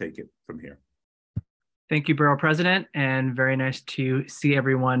Tom, you may take it from here. Thank you, Borough President, and very nice to see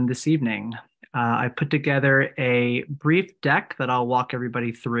everyone this evening. I put together a brief deck that I'll walk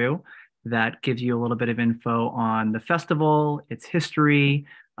everybody through that gives you a little bit of info on the festival, its history,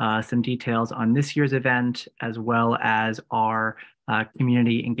 some details on this year's event, as well as our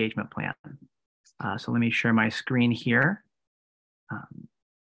community engagement plan. So let me share my screen here.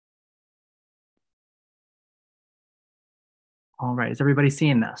 All right, is everybody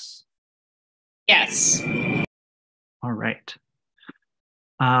seeing this? Yes. All right.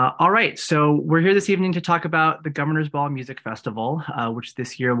 So we're here this evening to talk about the Governor's Ball Music Festival, which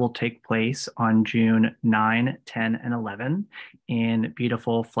this year will take place on June 9, 10, and 11 in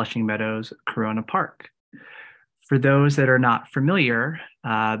beautiful Flushing Meadows Corona Park. For those that are not familiar,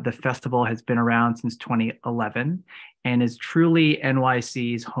 the festival has been around since 2011 and is truly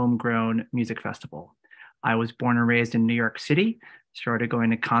NYC's homegrown music festival. I was born and raised in New York City, started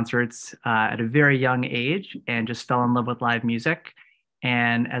going to concerts at a very young age, and just fell in love with live music.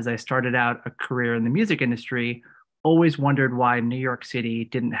 And as I started out a career in the music industry, always wondered why New York City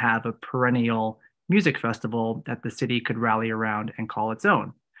didn't have a perennial music festival that the city could rally around and call its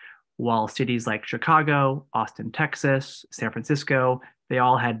own. While cities like Chicago, Austin, Texas, San Francisco, they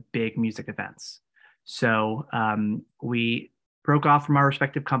all had big music events. So we broke off from our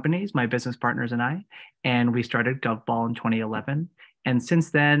respective companies, my business partners and I, and we started GovBall in 2011. And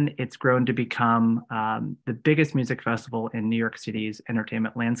since then, it's grown to become the biggest music festival in New York City's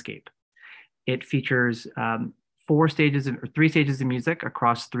entertainment landscape. It features 3 stages of music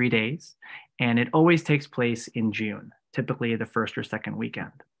across 3 days, and it always takes place in June, typically the first or second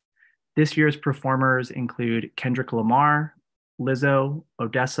weekend. This year's performers include Kendrick Lamar, Lizzo,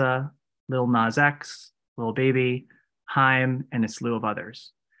 Odessa, Lil Nas X, Lil Baby, Haim, and a slew of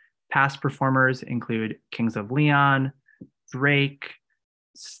others. Past performers include Kings of Leon, Drake,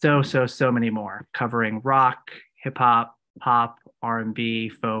 so many more, covering rock, hip hop, pop, R&B,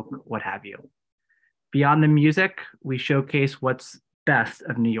 folk, what have you. Beyond the music, we showcase what's best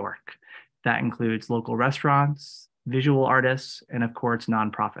of New York. That includes local restaurants, visual artists, and of course,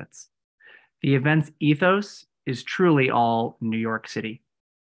 nonprofits. The event's ethos is truly all New York City.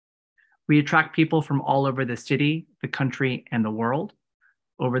 We attract people from all over the city, the country, and the world.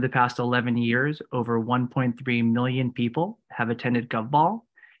 Over the past 11 years, over 1.3 million people have attended GovBall,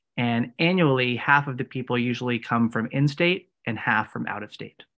 and annually, half of the people usually come from in-state and half from out of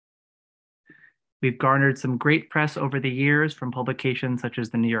state. We've garnered some great press over the years from publications such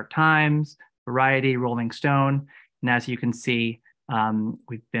as the New York Times, Variety, Rolling Stone, and as you can see,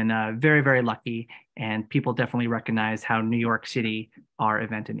 we've been very, very lucky, and people definitely recognize how New York City, our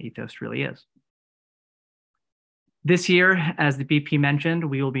event and ethos really is. This year, as the BP mentioned,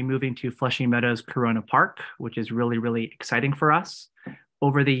 we will be moving to Flushing Meadows Corona Park, which is really, really exciting for us.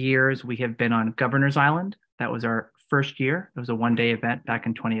 Over the years, we have been on Governor's Island. That was our first year. It was a one-day event back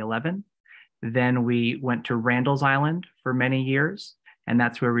in 2011. Then we went to Randall's Island for many years, and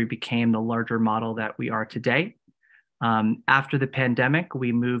that's where we became the larger model that we are today. After the pandemic,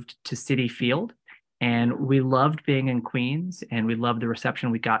 we moved to Citi Field, and we loved being in Queens, and we loved the reception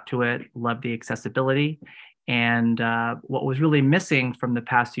we got to it, loved the accessibility. And what was really missing from the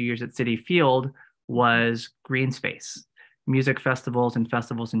past 2 years at Citi Field was green space. Music festivals and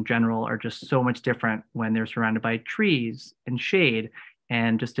festivals in general are just so much different when they're surrounded by trees and shade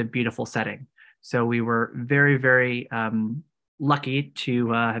and just a beautiful setting. So we were very, very lucky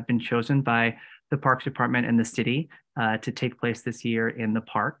to have been chosen by the Parks Department and the city to take place this year in the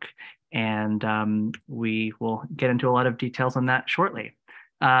park. And we will get into a lot of details on that shortly.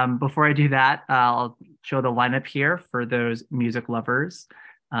 Before I do that, I'll show the lineup here for those music lovers.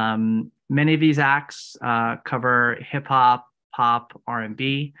 Many of these acts cover hip hop, pop,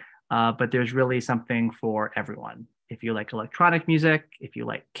 R&B, but there's really something for everyone. If you like electronic music, if you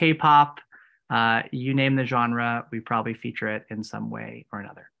like K-pop, you name the genre, we probably feature it in some way or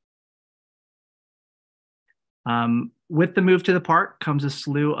another. With the move to the park comes a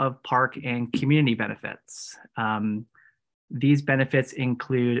slew of park and community benefits. These benefits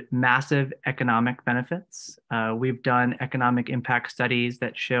include massive economic benefits. We've done economic impact studies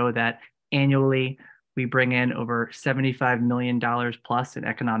that show that annually we bring in over $75 million plus in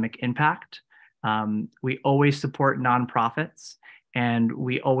economic impact. We always support nonprofits, and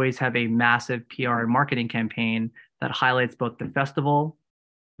we always have a massive PR and marketing campaign that highlights both the festival,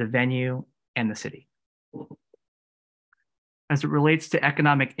 the venue, and the city. As it relates to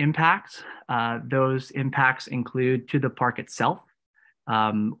economic impacts, those impacts include to the park itself.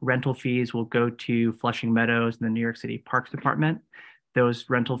 Rental fees will go to Flushing Meadows and the New York City Parks Department. Those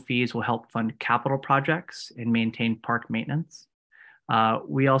rental fees will help fund capital projects and maintain park maintenance.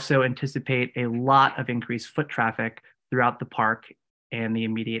 We also anticipate a lot of increased foot traffic throughout the park and the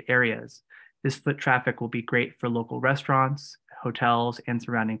immediate areas. This foot traffic will be great for local restaurants, hotels, and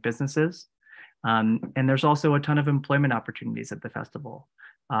surrounding businesses. And there's also a ton of employment opportunities at the festival.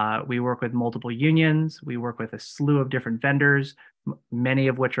 We work with multiple unions. We work with a slew of different vendors, many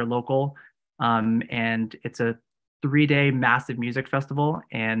of which are local. And it's a 3-day massive music festival,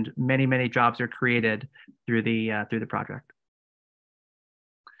 and many, many jobs are created through the project.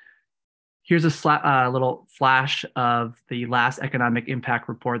 Here's a little flash of the last economic impact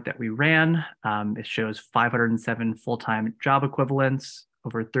report that we ran. It shows 507 full-time job equivalents,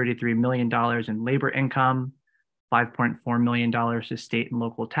 over $33 million in labor income, $5.4 million to state and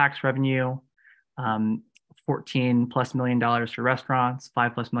local tax revenue, $14+ million to restaurants,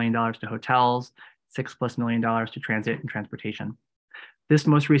 $5+ million to hotels, $6+ million to transit and transportation. This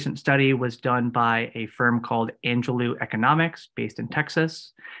most recent study was done by a firm called Angelou Economics based in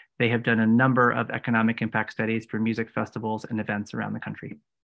Texas. They have done a number of economic impact studies for music festivals and events around the country.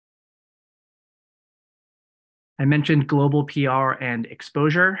 I mentioned global PR and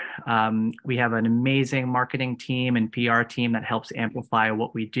exposure. We have an amazing marketing team and PR team that helps amplify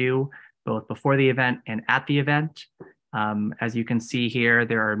what we do, both before the event and at the event. As you can see here,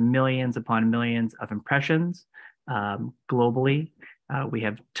 there are millions upon millions of impressions globally. We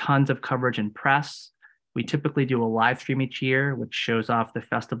have tons of coverage in press. We typically do a live stream each year, which shows off the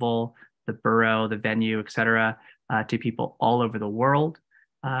festival, the borough, the venue, et cetera, to people all over the world.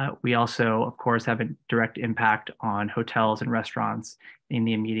 We also, of course, have a direct impact on hotels and restaurants in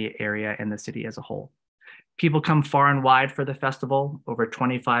the immediate area and the city as a whole. People come far and wide for the festival. Over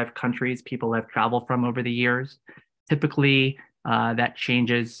 25 countries people have traveled from over the years. Typically, that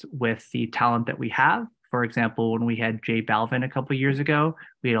changes with the talent that we have. For example, when we had J Balvin a couple of years ago,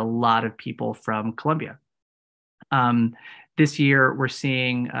 we had a lot of people from Colombia. This year, we're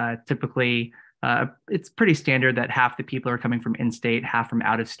seeing typically, it's pretty standard that half the people are coming from in-state, half from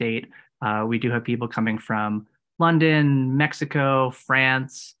out of state. We do have people coming from London, Mexico,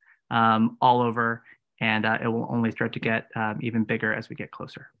 France, all over, and it will only start to get even bigger as we get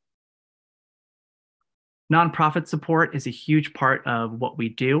closer. Nonprofit support is a huge part of what we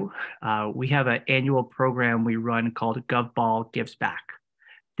do. We have an annual program we run called GovBall Gives Back.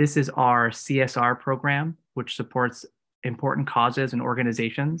 This is our CSR program, which supports important causes and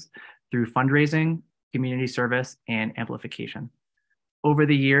organizations through fundraising, community service, and amplification. Over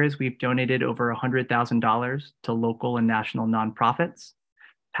the years, we've donated over $100,000 to local and national nonprofits.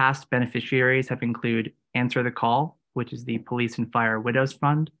 Past beneficiaries have included Answer the Call, which is the Police and Fire Widows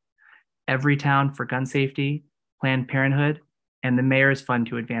Fund, Everytown for Gun Safety, Planned Parenthood, and the Mayor's Fund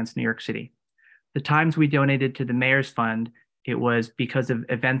to Advance New York City. The times we donated to the Mayor's Fund, it was because of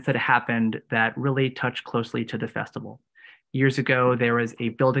events that happened that really touched closely to the festival. Years ago, there was a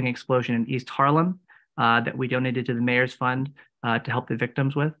building explosion in East Harlem that we donated to the Mayor's Fund to help the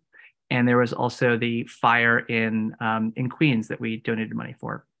victims with. And there was also the fire in Queens that we donated money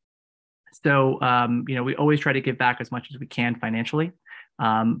for. So, we always try to give back as much as we can financially,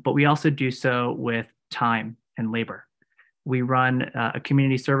 but we also do so with time and labor. We run a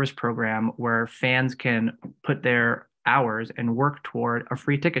community service program where fans can put their hours and work toward a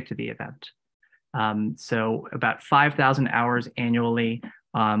free ticket to the event. So about 5,000 hours annually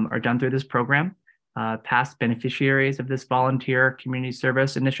are done through this program. Past beneficiaries of this volunteer community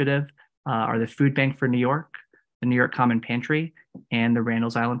service initiative are the Food Bank for New York, the New York Common Pantry, and the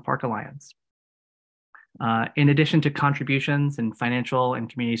Randall's Island Park Alliance. In addition to contributions and financial and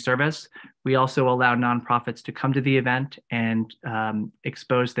community service, we also allow nonprofits to come to the event and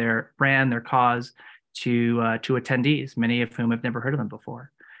expose their brand, their cause to attendees, many of whom have never heard of them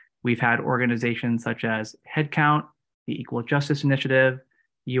before. We've had organizations such as Headcount, the Equal Justice Initiative,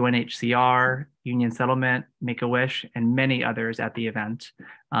 UNHCR, Union Settlement, Make-A-Wish, and many others at the event.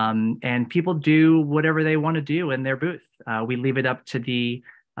 And people do whatever they want to do in their booth. We leave it up to the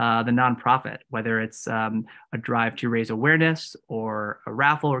nonprofit, whether it's a drive to raise awareness or a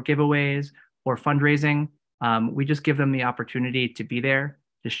raffle or giveaways or fundraising. We just give them the opportunity to be there,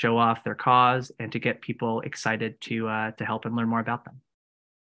 to show off their cause, and to get people excited to help and learn more about them.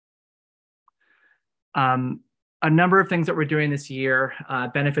 A number of things that we're doing this year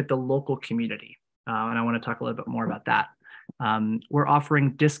benefit the local community, and I want to talk a little bit more about that. We're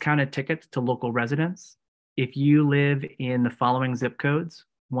offering discounted tickets to local residents. If you live in the following zip codes,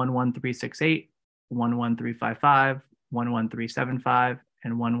 11368, 11355, 11375,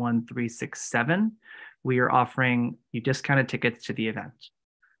 and 11367, we are offering you discounted tickets to the event.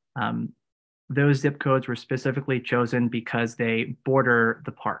 Those zip codes were specifically chosen because they border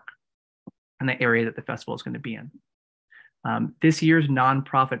the park and the area that the festival is going to be in. This year's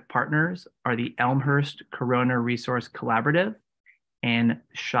nonprofit partners are the Elmhurst Corona Resource Collaborative and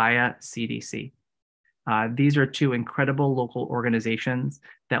Shia CDC. These are two incredible local organizations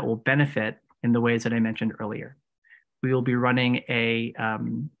that will benefit in the ways that I mentioned earlier. We will be running a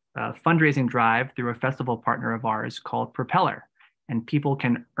fundraising drive through a festival partner of ours called Propeller, and people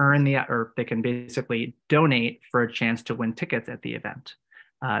can they can basically donate for a chance to win tickets at the event.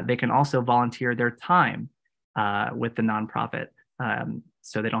 They can also volunteer their time with the nonprofit,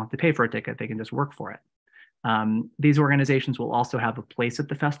 so they don't have to pay for a ticket, they can just work for it. These organizations will also have a place at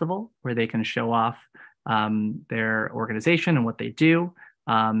the festival where they can show off their organization and what they do.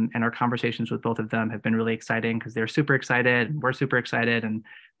 And our conversations with both of them have been really exciting because they're super excited and we're super excited. And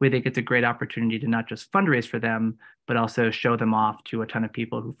we think it's a great opportunity to not just fundraise for them, but also show them off to a ton of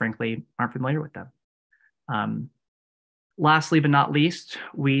people who frankly aren't familiar with them. Lastly, but not least,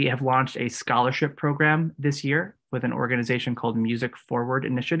 we have launched a scholarship program this year with an organization called Music Forward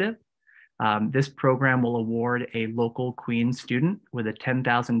Initiative. This program will award a local Queens student with a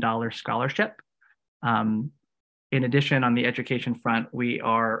 $10,000 scholarship. In addition, on the education front, we've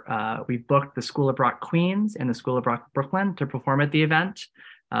booked the School of Rock Queens and the School of Rock Brooklyn to perform at the event,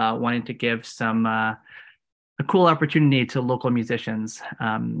 wanting to give some a cool opportunity to local musicians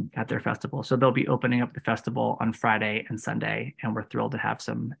at their festival. So they'll be opening up the festival on Friday and Sunday, and we're thrilled to have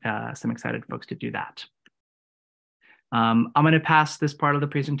some excited folks to do that. I'm going to pass this part of the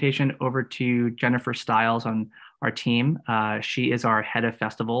presentation over to Jennifer Stiles on our team. She is our head of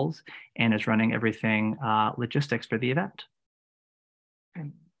festivals and is running everything logistics for the event.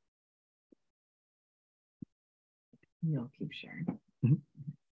 You'll keep sharing. Mm-hmm.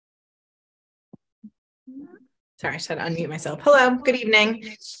 Sorry, I just had to unmute myself. Hello, good evening.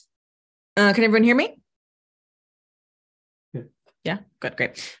 Can everyone hear me? Good. Yeah, good,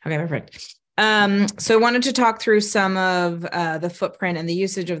 great. Okay, perfect. So I wanted to talk through some of the footprint and the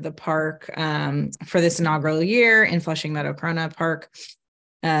usage of the park for this inaugural year in Flushing Meadows Corona Park.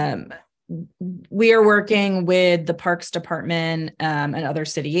 We are working with the Parks Department and other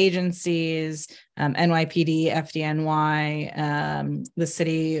city agencies, NYPD, FDNY, the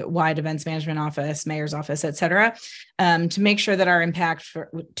City-wide Events Management Office, Mayor's Office, et cetera, to make sure that our impact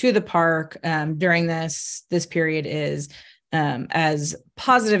to the park during this period is as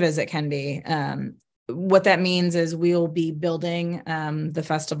positive as it can be. What that means is we'll be building the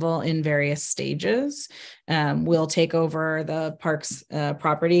festival in various stages. We'll take over the park's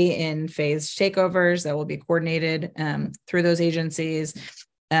property in phased takeovers that will be coordinated through those agencies.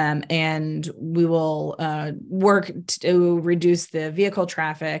 And we will work to reduce the vehicle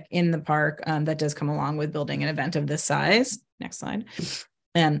traffic in the park that does come along with building an event of this size. Next slide.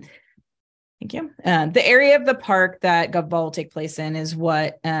 Thank you. The area of the park that GovBall will take place in is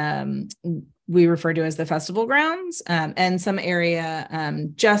what we refer to as the festival grounds, and some area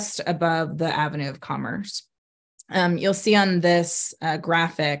just above the Avenue of Commerce. You'll see on this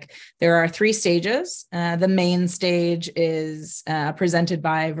graphic, there are 3 stages. The main stage is presented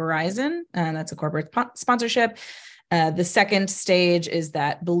by Verizon, and that's a corporate sponsorship. The second stage is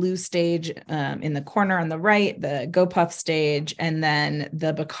that blue stage in the corner on the right, the GoPuff stage, and then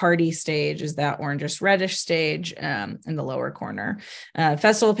the Bacardi stage is that orangish reddish stage in the lower corner.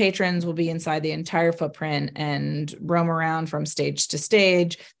 Festival patrons will be inside the entire footprint and roam around from stage to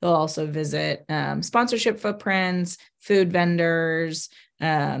stage. They'll also visit sponsorship footprints, food vendors,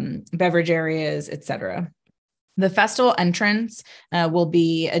 beverage areas, etc. The festival entrance will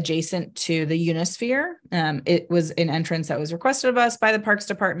be adjacent to the Unisphere. It was an entrance that was requested of us by the Parks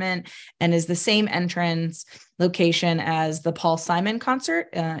Department and is the same entrance location as the Paul Simon concert,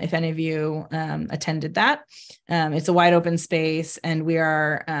 if any of you attended that. It's a wide open space, and we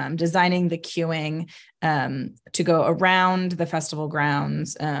are designing the queuing to go around the festival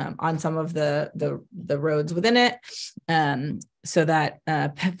grounds on some of the roads within it, so that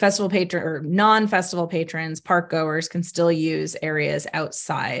festival patron or non-festival patrons, park goers can still use areas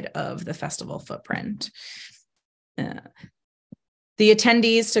outside of the festival footprint. The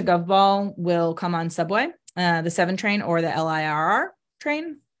attendees to GovBall will come on subway, the 7 train or the LIRR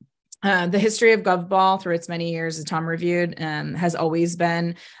train. The history of GovBall through its many years, as Tom reviewed, has always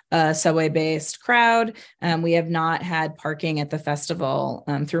been a subway-based crowd. We have not had parking at the festival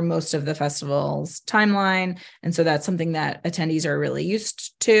through most of the festival's timeline. And so that's something that attendees are really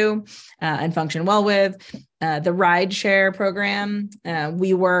used to and function well with. The rideshare program,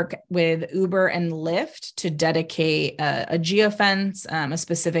 we work with Uber and Lyft to dedicate a geofence, a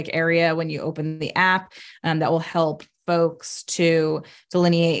specific area when you open the app that will help folks to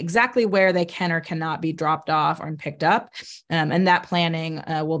delineate exactly where they can or cannot be dropped off or picked up. And that planning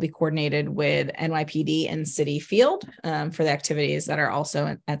will be coordinated with NYPD and City Field for the activities that are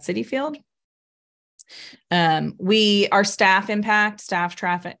also at City Field. Our staff impact, staff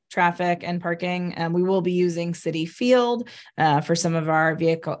traffic and parking. We will be using City Field for some of our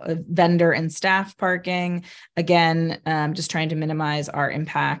vehicle vendor and staff parking. Again, just trying to minimize our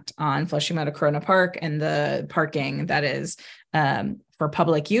impact on Flushing Meadows Corona Park and the parking that is for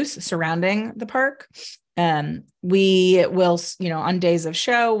public use surrounding the park. We will, on days of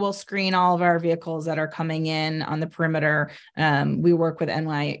show, we'll screen all of our vehicles that are coming in on the perimeter. We work with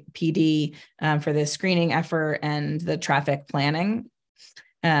NYPD for the screening effort and the traffic planning.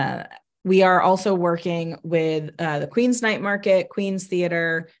 We are also working with the Queens Night Market, Queens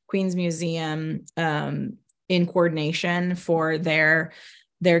Theater, Queens Museum in coordination for their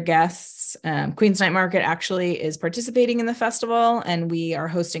guests. Queens Night Market actually is participating in the festival, and we are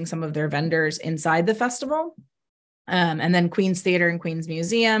hosting some of their vendors inside the festival. And then Queens Theater and Queens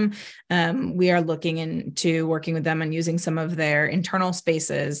Museum, we are looking into working with them and using some of their internal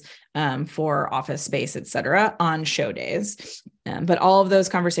spaces for office space, et cetera, on show days. But all of those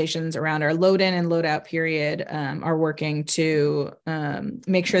conversations around our load in and load out period are working to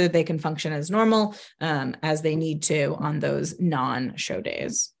make sure that they can function as normal as they need to on those non-show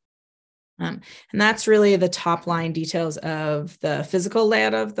days. And that's really the top line details of the physical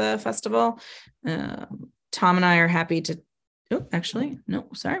layout of the festival. Tom and I are happy to, oh, actually, no,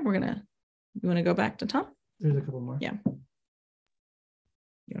 sorry, you want to go back to Tom? There's a couple more. Yeah.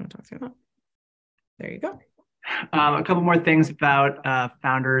 You want to talk through that? There you go. A couple more things about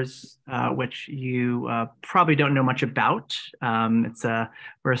Founders, which you probably don't know much about.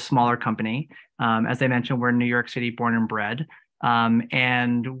 We're a smaller company. As I mentioned, we're New York City born and bred.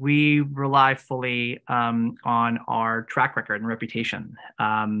 And we rely fully on our track record and reputation.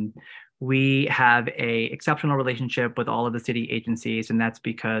 We have an exceptional relationship with all of the city agencies, and that's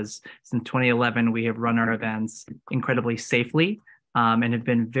because since 2011, we have run our events incredibly safely and have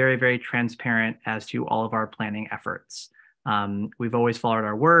been very, very transparent as to all of our planning efforts. We've always followed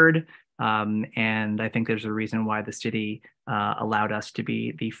our word, and I think there's a reason why the city allowed us to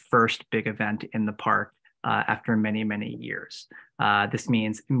be the first big event in the park after many, many years. This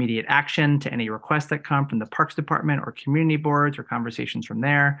means immediate action to any requests that come from the Parks Department or community boards or conversations from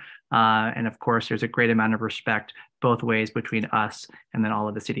there. And of course, there's a great amount of respect both ways between us and then all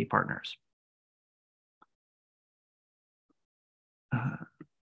of the city partners.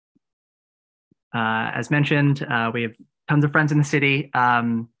 As mentioned, we have tons of friends in the city,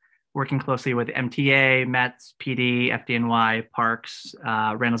 working closely with MTA, METS, PD, FDNY, Parks,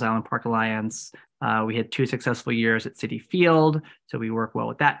 Randall's Island Park Alliance. We had 2 successful years at Citi Field, so we work well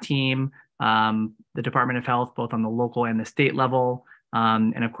with that team. The Department of Health, both on the local and the state level,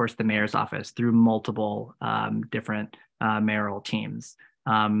 and of course the mayor's office through multiple different mayoral teams.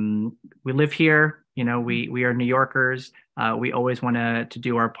 We live here, we are New Yorkers. We always want to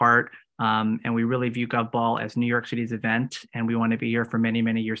do our part, and we really view GovBall as New York City's event, and we want to be here for many,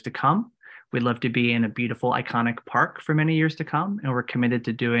 many years to come. We'd love to be in a beautiful, iconic park for many years to come, and we're committed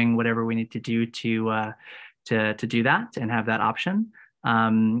to doing whatever we need to do to do that and have that option.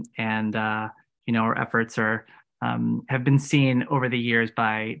 Our efforts have been seen over the years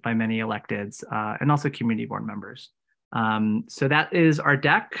by many electeds and also community board members. So that is our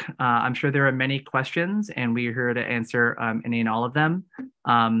deck. I'm sure there are many questions, and we're here to answer any and all of them.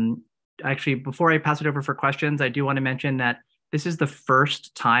 Actually, before I pass it over for questions, I do want to mention that this is the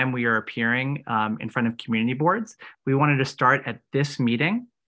first time we are appearing in front of community boards. We wanted to start at this meeting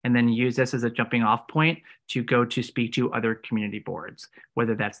and then use this as a jumping off point to go to speak to other community boards,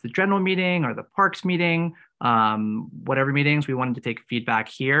 whether that's the general meeting or the parks meeting, whatever meetings. We wanted to take feedback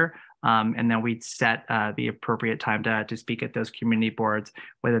here, and then we'd set the appropriate time to speak at those community boards,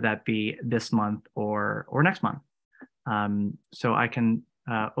 whether that be this month or next month. So I can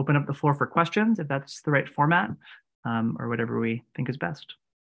open up the floor for questions if that's the right format. Or whatever we think is best.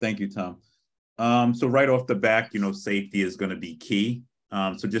 Thank you, Tom. So right off the back, safety is going to be key.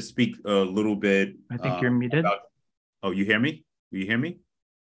 So just speak a little bit. I think you're muted. Oh, you hear me? Do you hear me?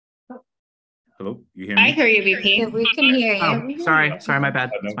 Hello, you hear me? I hear you, VP. Yeah, we can hear you. Oh, sorry, my bad.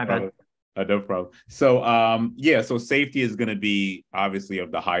 It's my bad. No problem. So so safety is going to be obviously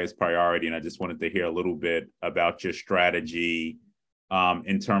of the highest priority, and I just wanted to hear a little bit about your strategy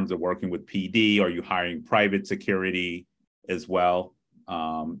in terms of working with PD. Are you hiring private security as well?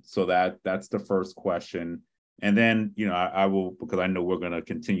 So that's the first question. And then, I will, because I know we're going to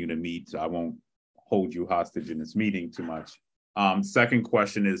continue to meet, so I won't hold you hostage in this meeting too much. Second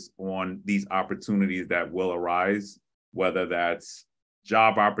question is on these opportunities that will arise, whether that's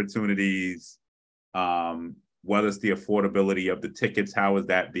job opportunities, whether it's the affordability of the tickets, how is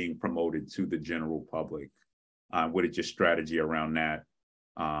that being promoted to the general public? What is your strategy around that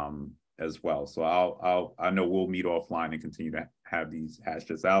as well? So I know we'll meet offline and continue to have these hash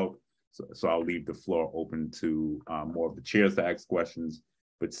this out. So I'll leave the floor open to more of the chairs to ask questions,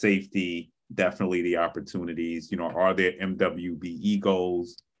 but safety, definitely the opportunities. Are there MWBE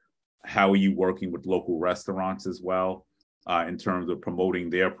goals? How are you working with local restaurants as well in terms of promoting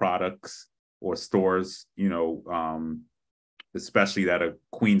their products or stores, especially that are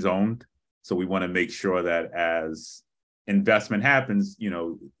Queens owned? So we want to make sure that as investment happens,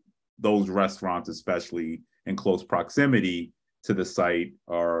 those restaurants, especially in close proximity to the site,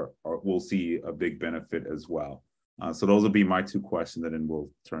 will see a big benefit as well. So those will be my 2 questions, and then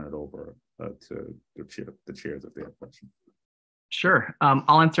we'll turn it over to the chairs if they have questions. Sure.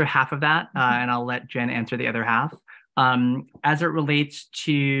 I'll answer half of that, and I'll let Jen answer the other half. As it relates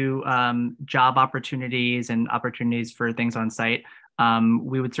to job opportunities and opportunities for things on site,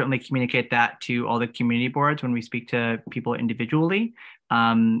 we would certainly communicate that to all the community boards when we speak to people individually.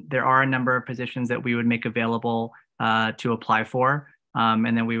 There are a number of positions that we would make available to apply for,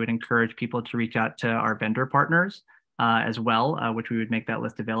 and then we would encourage people to reach out to our vendor partners as well, which we would make that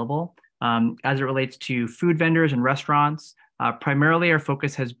list available. As it relates to food vendors and restaurants, Primarily, our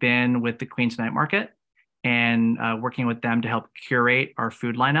focus has been with the Queens Night Market and working with them to help curate our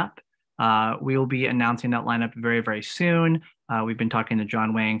food lineup. We will be announcing that lineup very, very soon. We've been talking to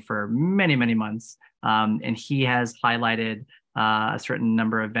John Wang for many, many months, and he has highlighted a certain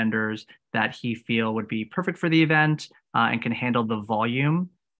number of vendors that he feel would be perfect for the event and can handle the volume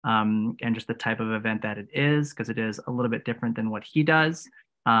and just the type of event that it is, because it is a little bit different than what he does.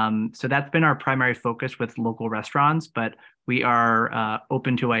 So that's been our primary focus with local restaurants, but we are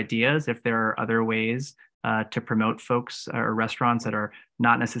open to ideas if there are other ways to promote folks or restaurants that are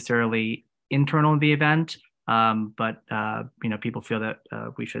not necessarily internal to the event, but people feel that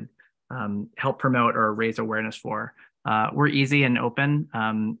we should help promote or raise awareness for. We're easy and open.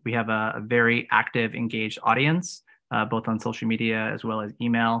 We have a very active, engaged audience, both on social media as well as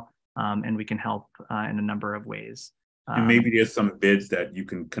email, and we can help in a number of ways. And maybe there's some bids that you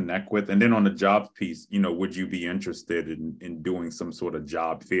can connect with. And then on the jobs piece, would you be interested in doing some sort of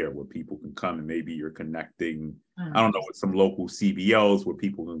job fair where people can come and maybe you're connecting, I don't know, with some local CBOs where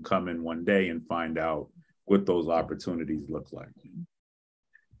people can come in one day and find out what those opportunities look like?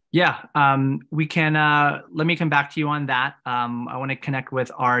 Yeah, we can, let me come back to you on that. I want to connect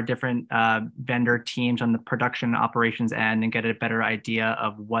with our different vendor teams on the production operations end and get a better idea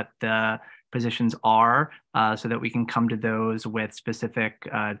of what the positions are so that we can come to those with specific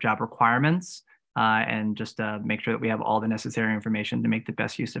job requirements and just make sure that we have all the necessary information to make the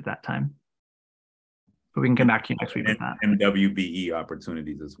best use of that time. But we can come back to you next week with that. MWBE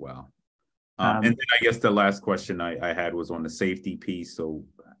opportunities as well. And then I guess the last question I had was on the safety piece. So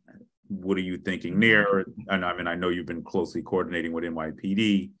what are you thinking there? And I mean, I know you've been closely coordinating with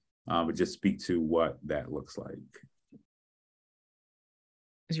NYPD, but just speak to what that looks like.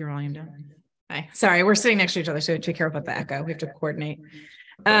 Is your volume down? Hi. Sorry, we're sitting next to each other, so take care about the echo. We have to coordinate.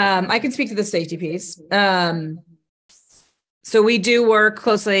 I can speak to the safety piece. So we do work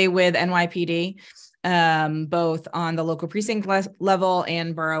closely with NYPD, both on the local precinct level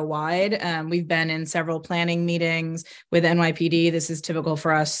and borough-wide. We've been in several planning meetings with NYPD. This is typical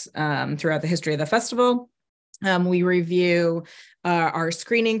for us throughout the history of the festival. We review our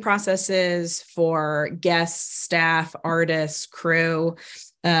screening processes for guests, staff, artists, crew,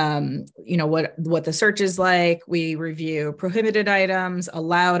 what the search is like. We review prohibited items,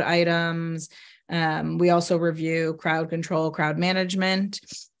 allowed items. We also review crowd control, crowd management,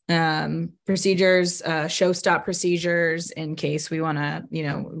 procedures, show stop procedures in case we want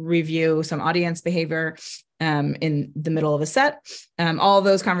to, review some audience behavior in the middle of a set. All of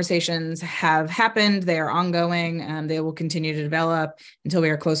those conversations have happened. They are ongoing. They will continue to develop until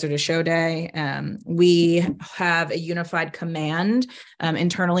we are closer to show day. We have a unified command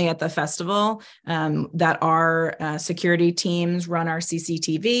internally at the festival that our security teams run our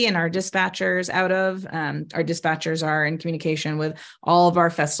CCTV and our dispatchers out of. Our dispatchers are in communication with all of our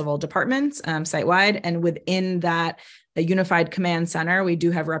festival departments site-wide, and within that a unified command center, we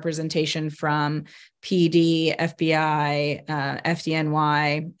do have representation from PD, FBI,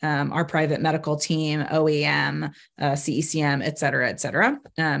 FDNY, our private medical team, OEM, CECM, et cetera, et cetera.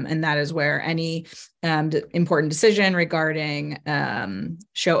 And that is where any important decision regarding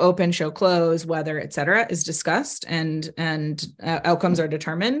show open, show close, weather, et cetera, is discussed and outcomes are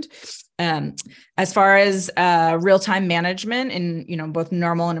determined. As far as real-time management in both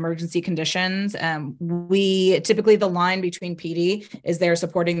normal and emergency conditions, we typically the line between PD is they're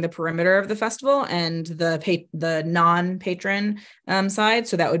supporting the perimeter of the festival and the non-patron side.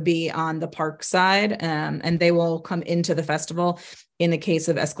 So that would be on the park side, and they will come into the festival in the case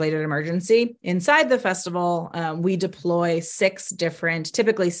of escalated emergency. Inside the festival, we deploy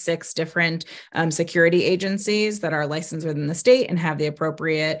typically six different security agencies that are licensed within the state and have the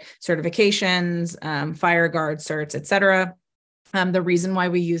appropriate certifications, fire guard certs, et cetera. The reason why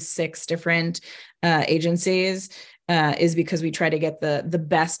we use six different agencies is because we try to get the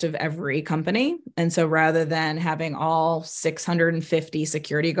best of every company. And so rather than having all 650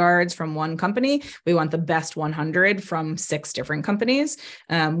 security guards from one company, we want the best 100 from six different companies.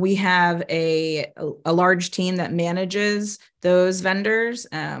 We have a large team that manages those vendors.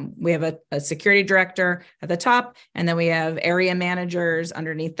 We have a security director at the top, and then we have area managers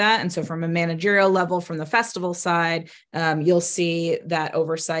underneath that. And so from a managerial level, from the festival side, you'll see that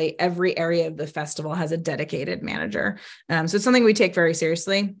oversight. Every area of the festival has a dedicated manager. So it's something we take very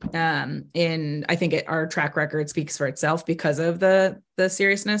seriously. I think our track record speaks for itself because of the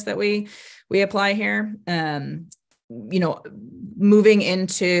seriousness that we apply here. moving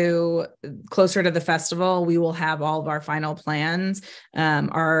into closer to the festival, we will have all of our final plans,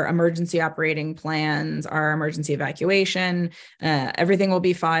 our emergency operating plans, our emergency evacuation, everything will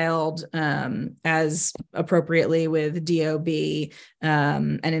be filed as appropriately with DOB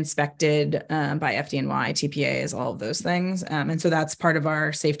and inspected by FDNY, TPAs, all of those things. And so that's part of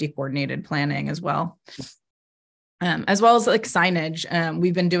our safety coordinated planning as well. As well as like signage.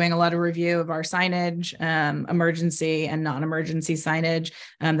 We've been doing a lot of review of our signage, emergency and non-emergency signage.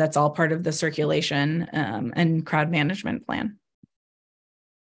 That's all part of the circulation and crowd management plan.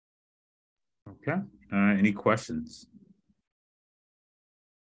 Okay. Any questions?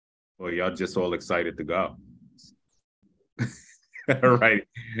 Well, y'all just all excited to go. All right,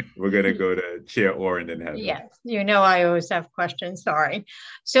 we're gonna go to Chair Oren and Heather. Yes, I always have questions, sorry.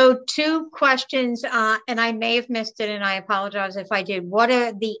 So 2 questions, and I may have missed it, and I apologize if I did. What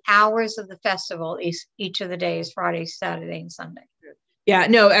are the hours of the festival each of the days, Friday, Saturday, and Sunday? Yeah,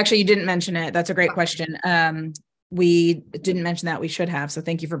 no, actually you didn't mention it. That's a great question. We didn't mention that, we should have, so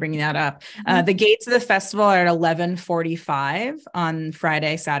thank you for bringing that up. The gates of the festival are at 11:45 on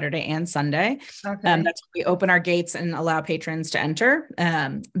Friday, Saturday, and Sunday. Okay. That's when we open our gates and allow patrons to enter.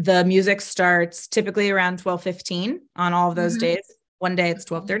 The music starts typically around 12:15 on all of those days. One day it's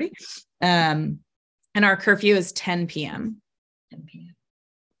 12:30. And our curfew is 10 p.m. 10 p.m.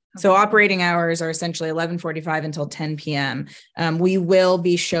 So operating hours are essentially 11:45 until 10 p.m. We will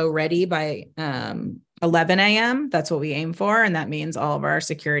be show ready by 11 a.m. That's what we aim for. And that means all of our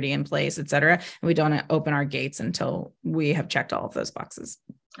security in place, et cetera. And we don't open our gates until we have checked all of those boxes.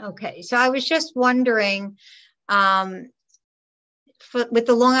 Okay. So I was just wondering, with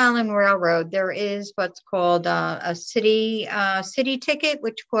the Long Island Railroad, there is what's called a city ticket,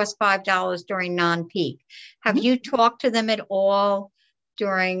 which costs $5 during non-peak. Have you talked to them at all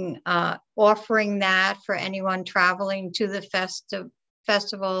during offering that for anyone traveling to the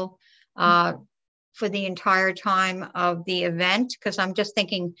festival for the entire time of the event? Because I'm just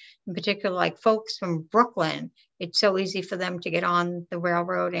thinking in particular, like folks from Brooklyn, it's so easy for them to get on the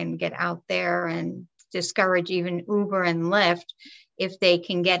railroad and get out there, and discourage even Uber and Lyft if they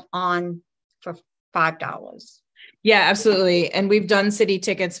can get on for $5. Yeah, absolutely. And we've done city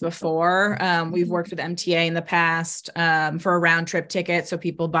tickets before. We've worked with MTA in the past for a round trip ticket. So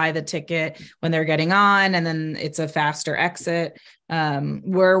people buy the ticket when they're getting on, and then it's a faster exit.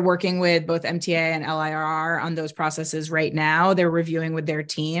 We're working with both MTA and LIRR on those processes right now. They're reviewing with their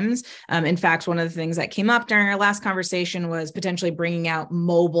teams. In fact, one of the things that came up during our last conversation was potentially bringing out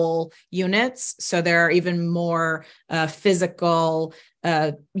mobile units. So there are even more physical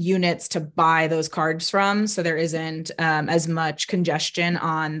units to buy those cards from. So there isn't as much congestion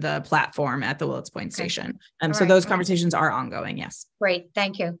on the platform at the Willets Point station. So those conversations are ongoing. Yes. Great.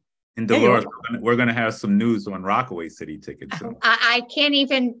 Thank you. And Dolores, we're going to have some news on Rockaway City tickets. So. I can't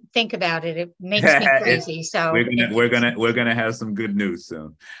even think about it. It makes me crazy. So we're gonna have some good news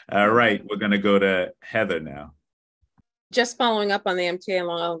soon. All right, we're going to go to Heather now. Just following up on the MTA and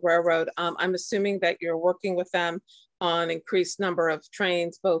Long Island Railroad, I'm assuming that you're working with them on increased number of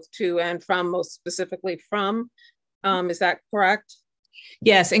trains, both to and from, most specifically from. Is that correct?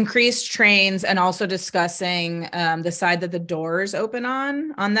 Yes, increased trains, and also discussing the side that the doors open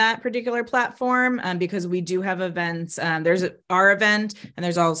on that particular platform, because we do have events. There's our event, and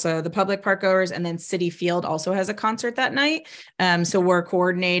there's also the public park goers, and then City Field also has a concert that night. So we're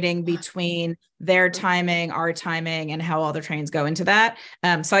coordinating between their timing, our timing, and how all the trains go into that.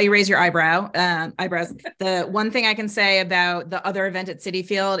 Saw you raise your eyebrows. The one thing I can say about the other event at City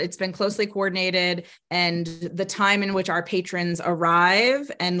Field, it's been closely coordinated, and the time in which our patrons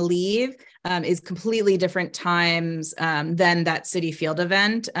arrive and leave is completely different times than that City Field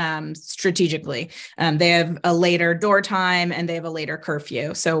event strategically. They have a later door time, and they have a later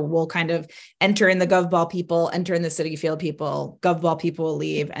curfew. So we'll kind of enter in the GovBall people, enter in the City Field people, GovBall people will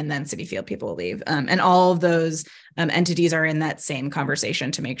leave, and then City Field people will leave. And all of those entities are in that same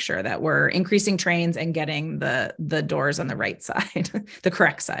conversation to make sure that we're increasing trains and getting the doors on the right side, the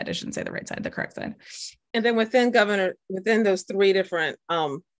correct side. I shouldn't say the right side, the correct side. And then within those 3 different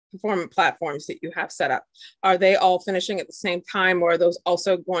performance platforms that you have set up, are they all finishing at the same time, or are those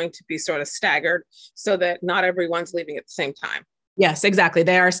also going to be sort of staggered so that not everyone's leaving at the same time? Yes, exactly.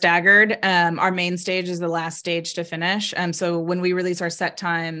 They are staggered. Our main stage is the last stage to finish. So when we release our set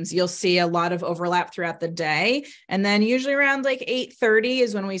times, you'll see a lot of overlap throughout the day. And then usually around like 8:30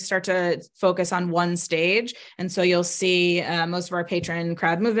 is when we start to focus on one stage. And so you'll see most of our patron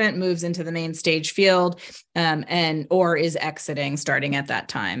crowd movement moves into the main stage field or is exiting starting at that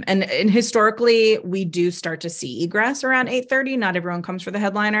time. And historically, we do start to see egress around 8:30. Not everyone comes for the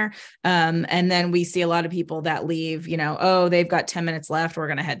headliner. And then we see a lot of people that leave, oh, they've got 10 minutes left. We're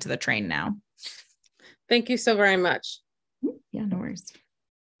going to head to the train now. Thank you so very much. Yeah, no worries.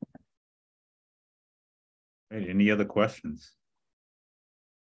 Hey, any other questions?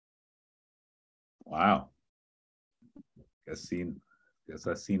 Wow. Guess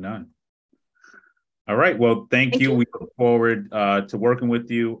I see none. All right. Well, thank you. We look forward to working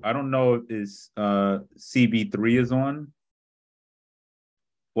with you. I don't know if CB3 is on.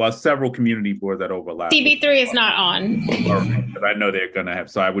 Well, several community boards that overlap. CB3 is not on. But I know they're going to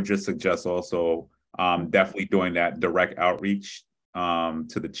have. So I would just suggest also definitely doing that direct outreach to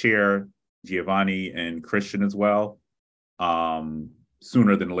the chair, Giovanni and Christian as well,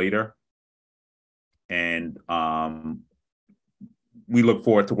 sooner than later. And we look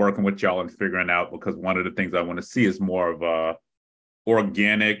forward to working with y'all and figuring out, because one of the things I want to see is more of a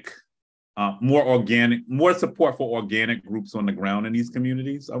more support for organic groups on the ground in these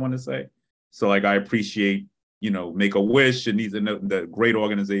communities, I want to say. So like, I appreciate, Make-A-Wish and these, and the great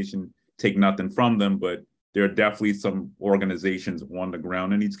organization, take nothing from them, but there are definitely some organizations on the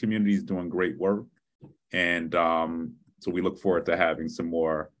ground in these communities doing great work. And so we look forward to having some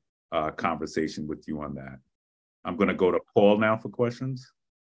more conversation with you on that. I'm going to go to Paul now for questions.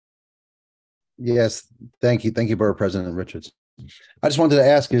 Yes, thank you. Thank you, Borough President Richards. I just wanted to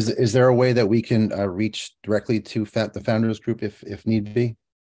ask, is there a way that we can reach directly to the founders group if need be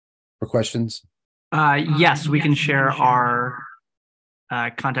for questions? Yes, we can share our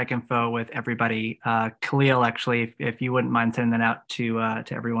contact info with everybody. Khalil, actually, if you wouldn't mind sending that out to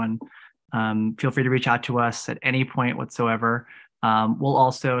everyone, feel free to reach out to us at any point whatsoever. We'll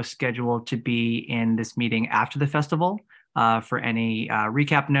also schedule to be in this meeting after the festival for any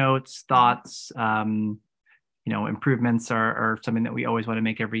recap notes, thoughts. Improvements are something that we always want to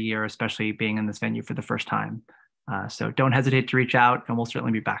make every year, especially being in this venue for the first time. So don't hesitate to reach out, and we'll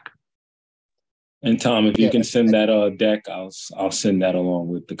certainly be back. And Tom, if you can send that deck, I'll send that along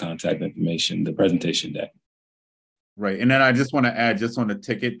with the contact information, the presentation deck. Right, and then I just want to add, just on the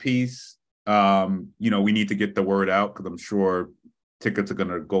ticket piece, we need to get the word out, because I'm sure tickets are going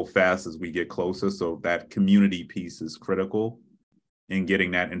to go fast as we get closer. So that community piece is critical in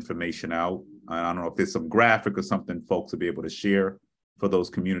getting that information out. I don't know if there's some graphic or something folks will be able to share for those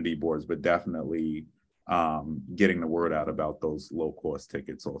community boards, but definitely getting the word out about those low cost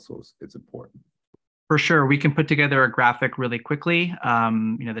tickets also it's important. For sure. We can put together a graphic really quickly.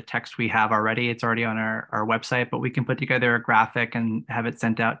 The text we have already, it's already on our website, but we can put together a graphic and have it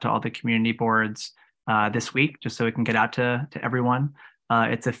sent out to all the community boards this week, just so we can get out to everyone.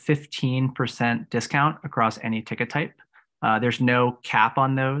 It's a 15% discount across any ticket type. There's no cap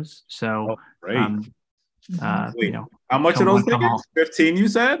on those. So, Wait, how much are those tickets? 15, you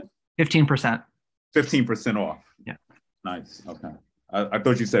said? 15%. 15% off. Yeah. Nice. Okay. I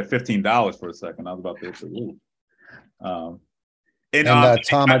thought you said $15 for a second. I was about to say, ooh. Tom,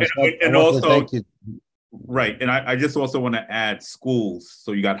 I also thank you. Right. And I just also want to add schools.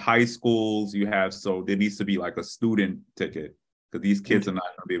 So you got high schools, so there needs to be like a student ticket, because these kids are not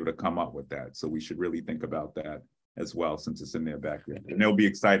going to be able to come up with that. So we should really think about that as well, since it's in their backyard. And they'll be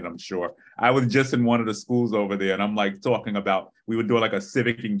excited, I'm sure. I was just in one of the schools over there, and I'm like talking about, we were doing like a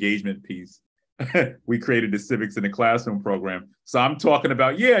civic engagement piece. We created the Civics in the Classroom program. So I'm talking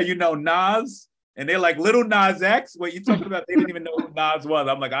about, Nas. And they're like, little Nas X? What you talking about? They didn't even know who Nas was.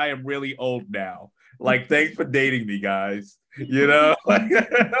 I'm like, I am really old now. Like, thanks for dating me, guys. You're like,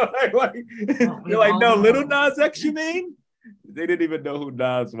 no, little Nas X, you mean? They didn't even know who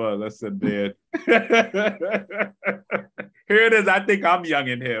Nas was. I said, man. Here it is. I think I'm young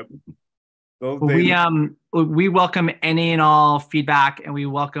and hip. We welcome any and all feedback, and we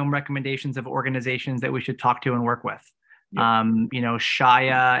welcome recommendations of organizations that we should talk to and work with. Yep.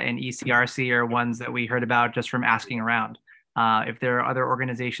 Shia and ECRC are ones that we heard about just from asking around. If there are other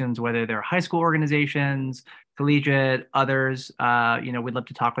organizations, whether they're high school organizations, collegiate, others, we'd love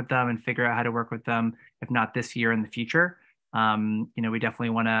to talk with them and figure out how to work with them, if not this year, in the future. We definitely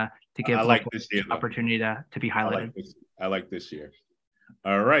want to give this year, opportunity to be highlighted. I like this year.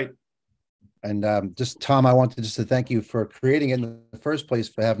 All right. And just Tom, I wanted just to thank you for creating it in the first place,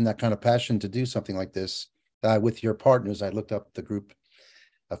 for having that kind of passion to do something like this with your partners. I looked up the group,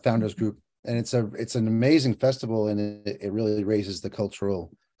 a founders group And it's an amazing festival, and it really raises the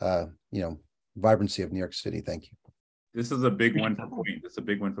cultural, vibrancy of New York City. Thank you. This is a big one for Queen. This is a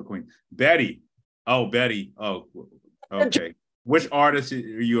big one for Queen. Betty. Oh, Betty. Oh, okay. Which artist are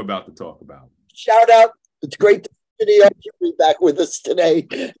you about to talk about? Shout out. It's great to be back with us today.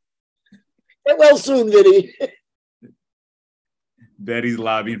 Get well soon, Vinny. Betty's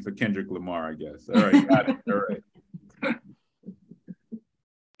lobbying for Kendrick Lamar, I guess. All right, got it.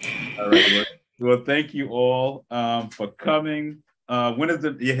 All right. Well, thank you all for coming. When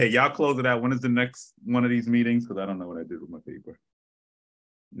is y'all close it out. When is the next one of these meetings? Because I don't know what I did with my paper.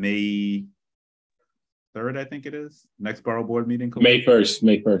 May 3rd, I think it is. Next Borough Board meeting. May 1st.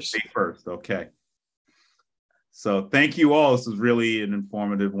 May 1st. Okay. So thank you all. This was really an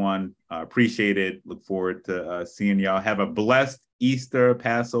informative one. I appreciate it. Look forward to seeing y'all. Have a blessed Easter,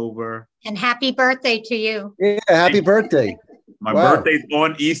 Passover. And happy birthday to you. Yeah, happy birthday. My birthday's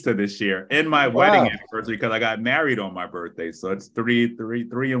on Eater this year, and my wedding anniversary, because I got married on my birthday. So it's three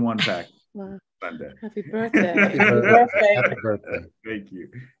in one pack. Wow. Sunday. Happy birthday. Happy birthday. Happy birthday. Thank you.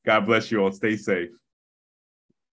 God bless you all. Stay safe.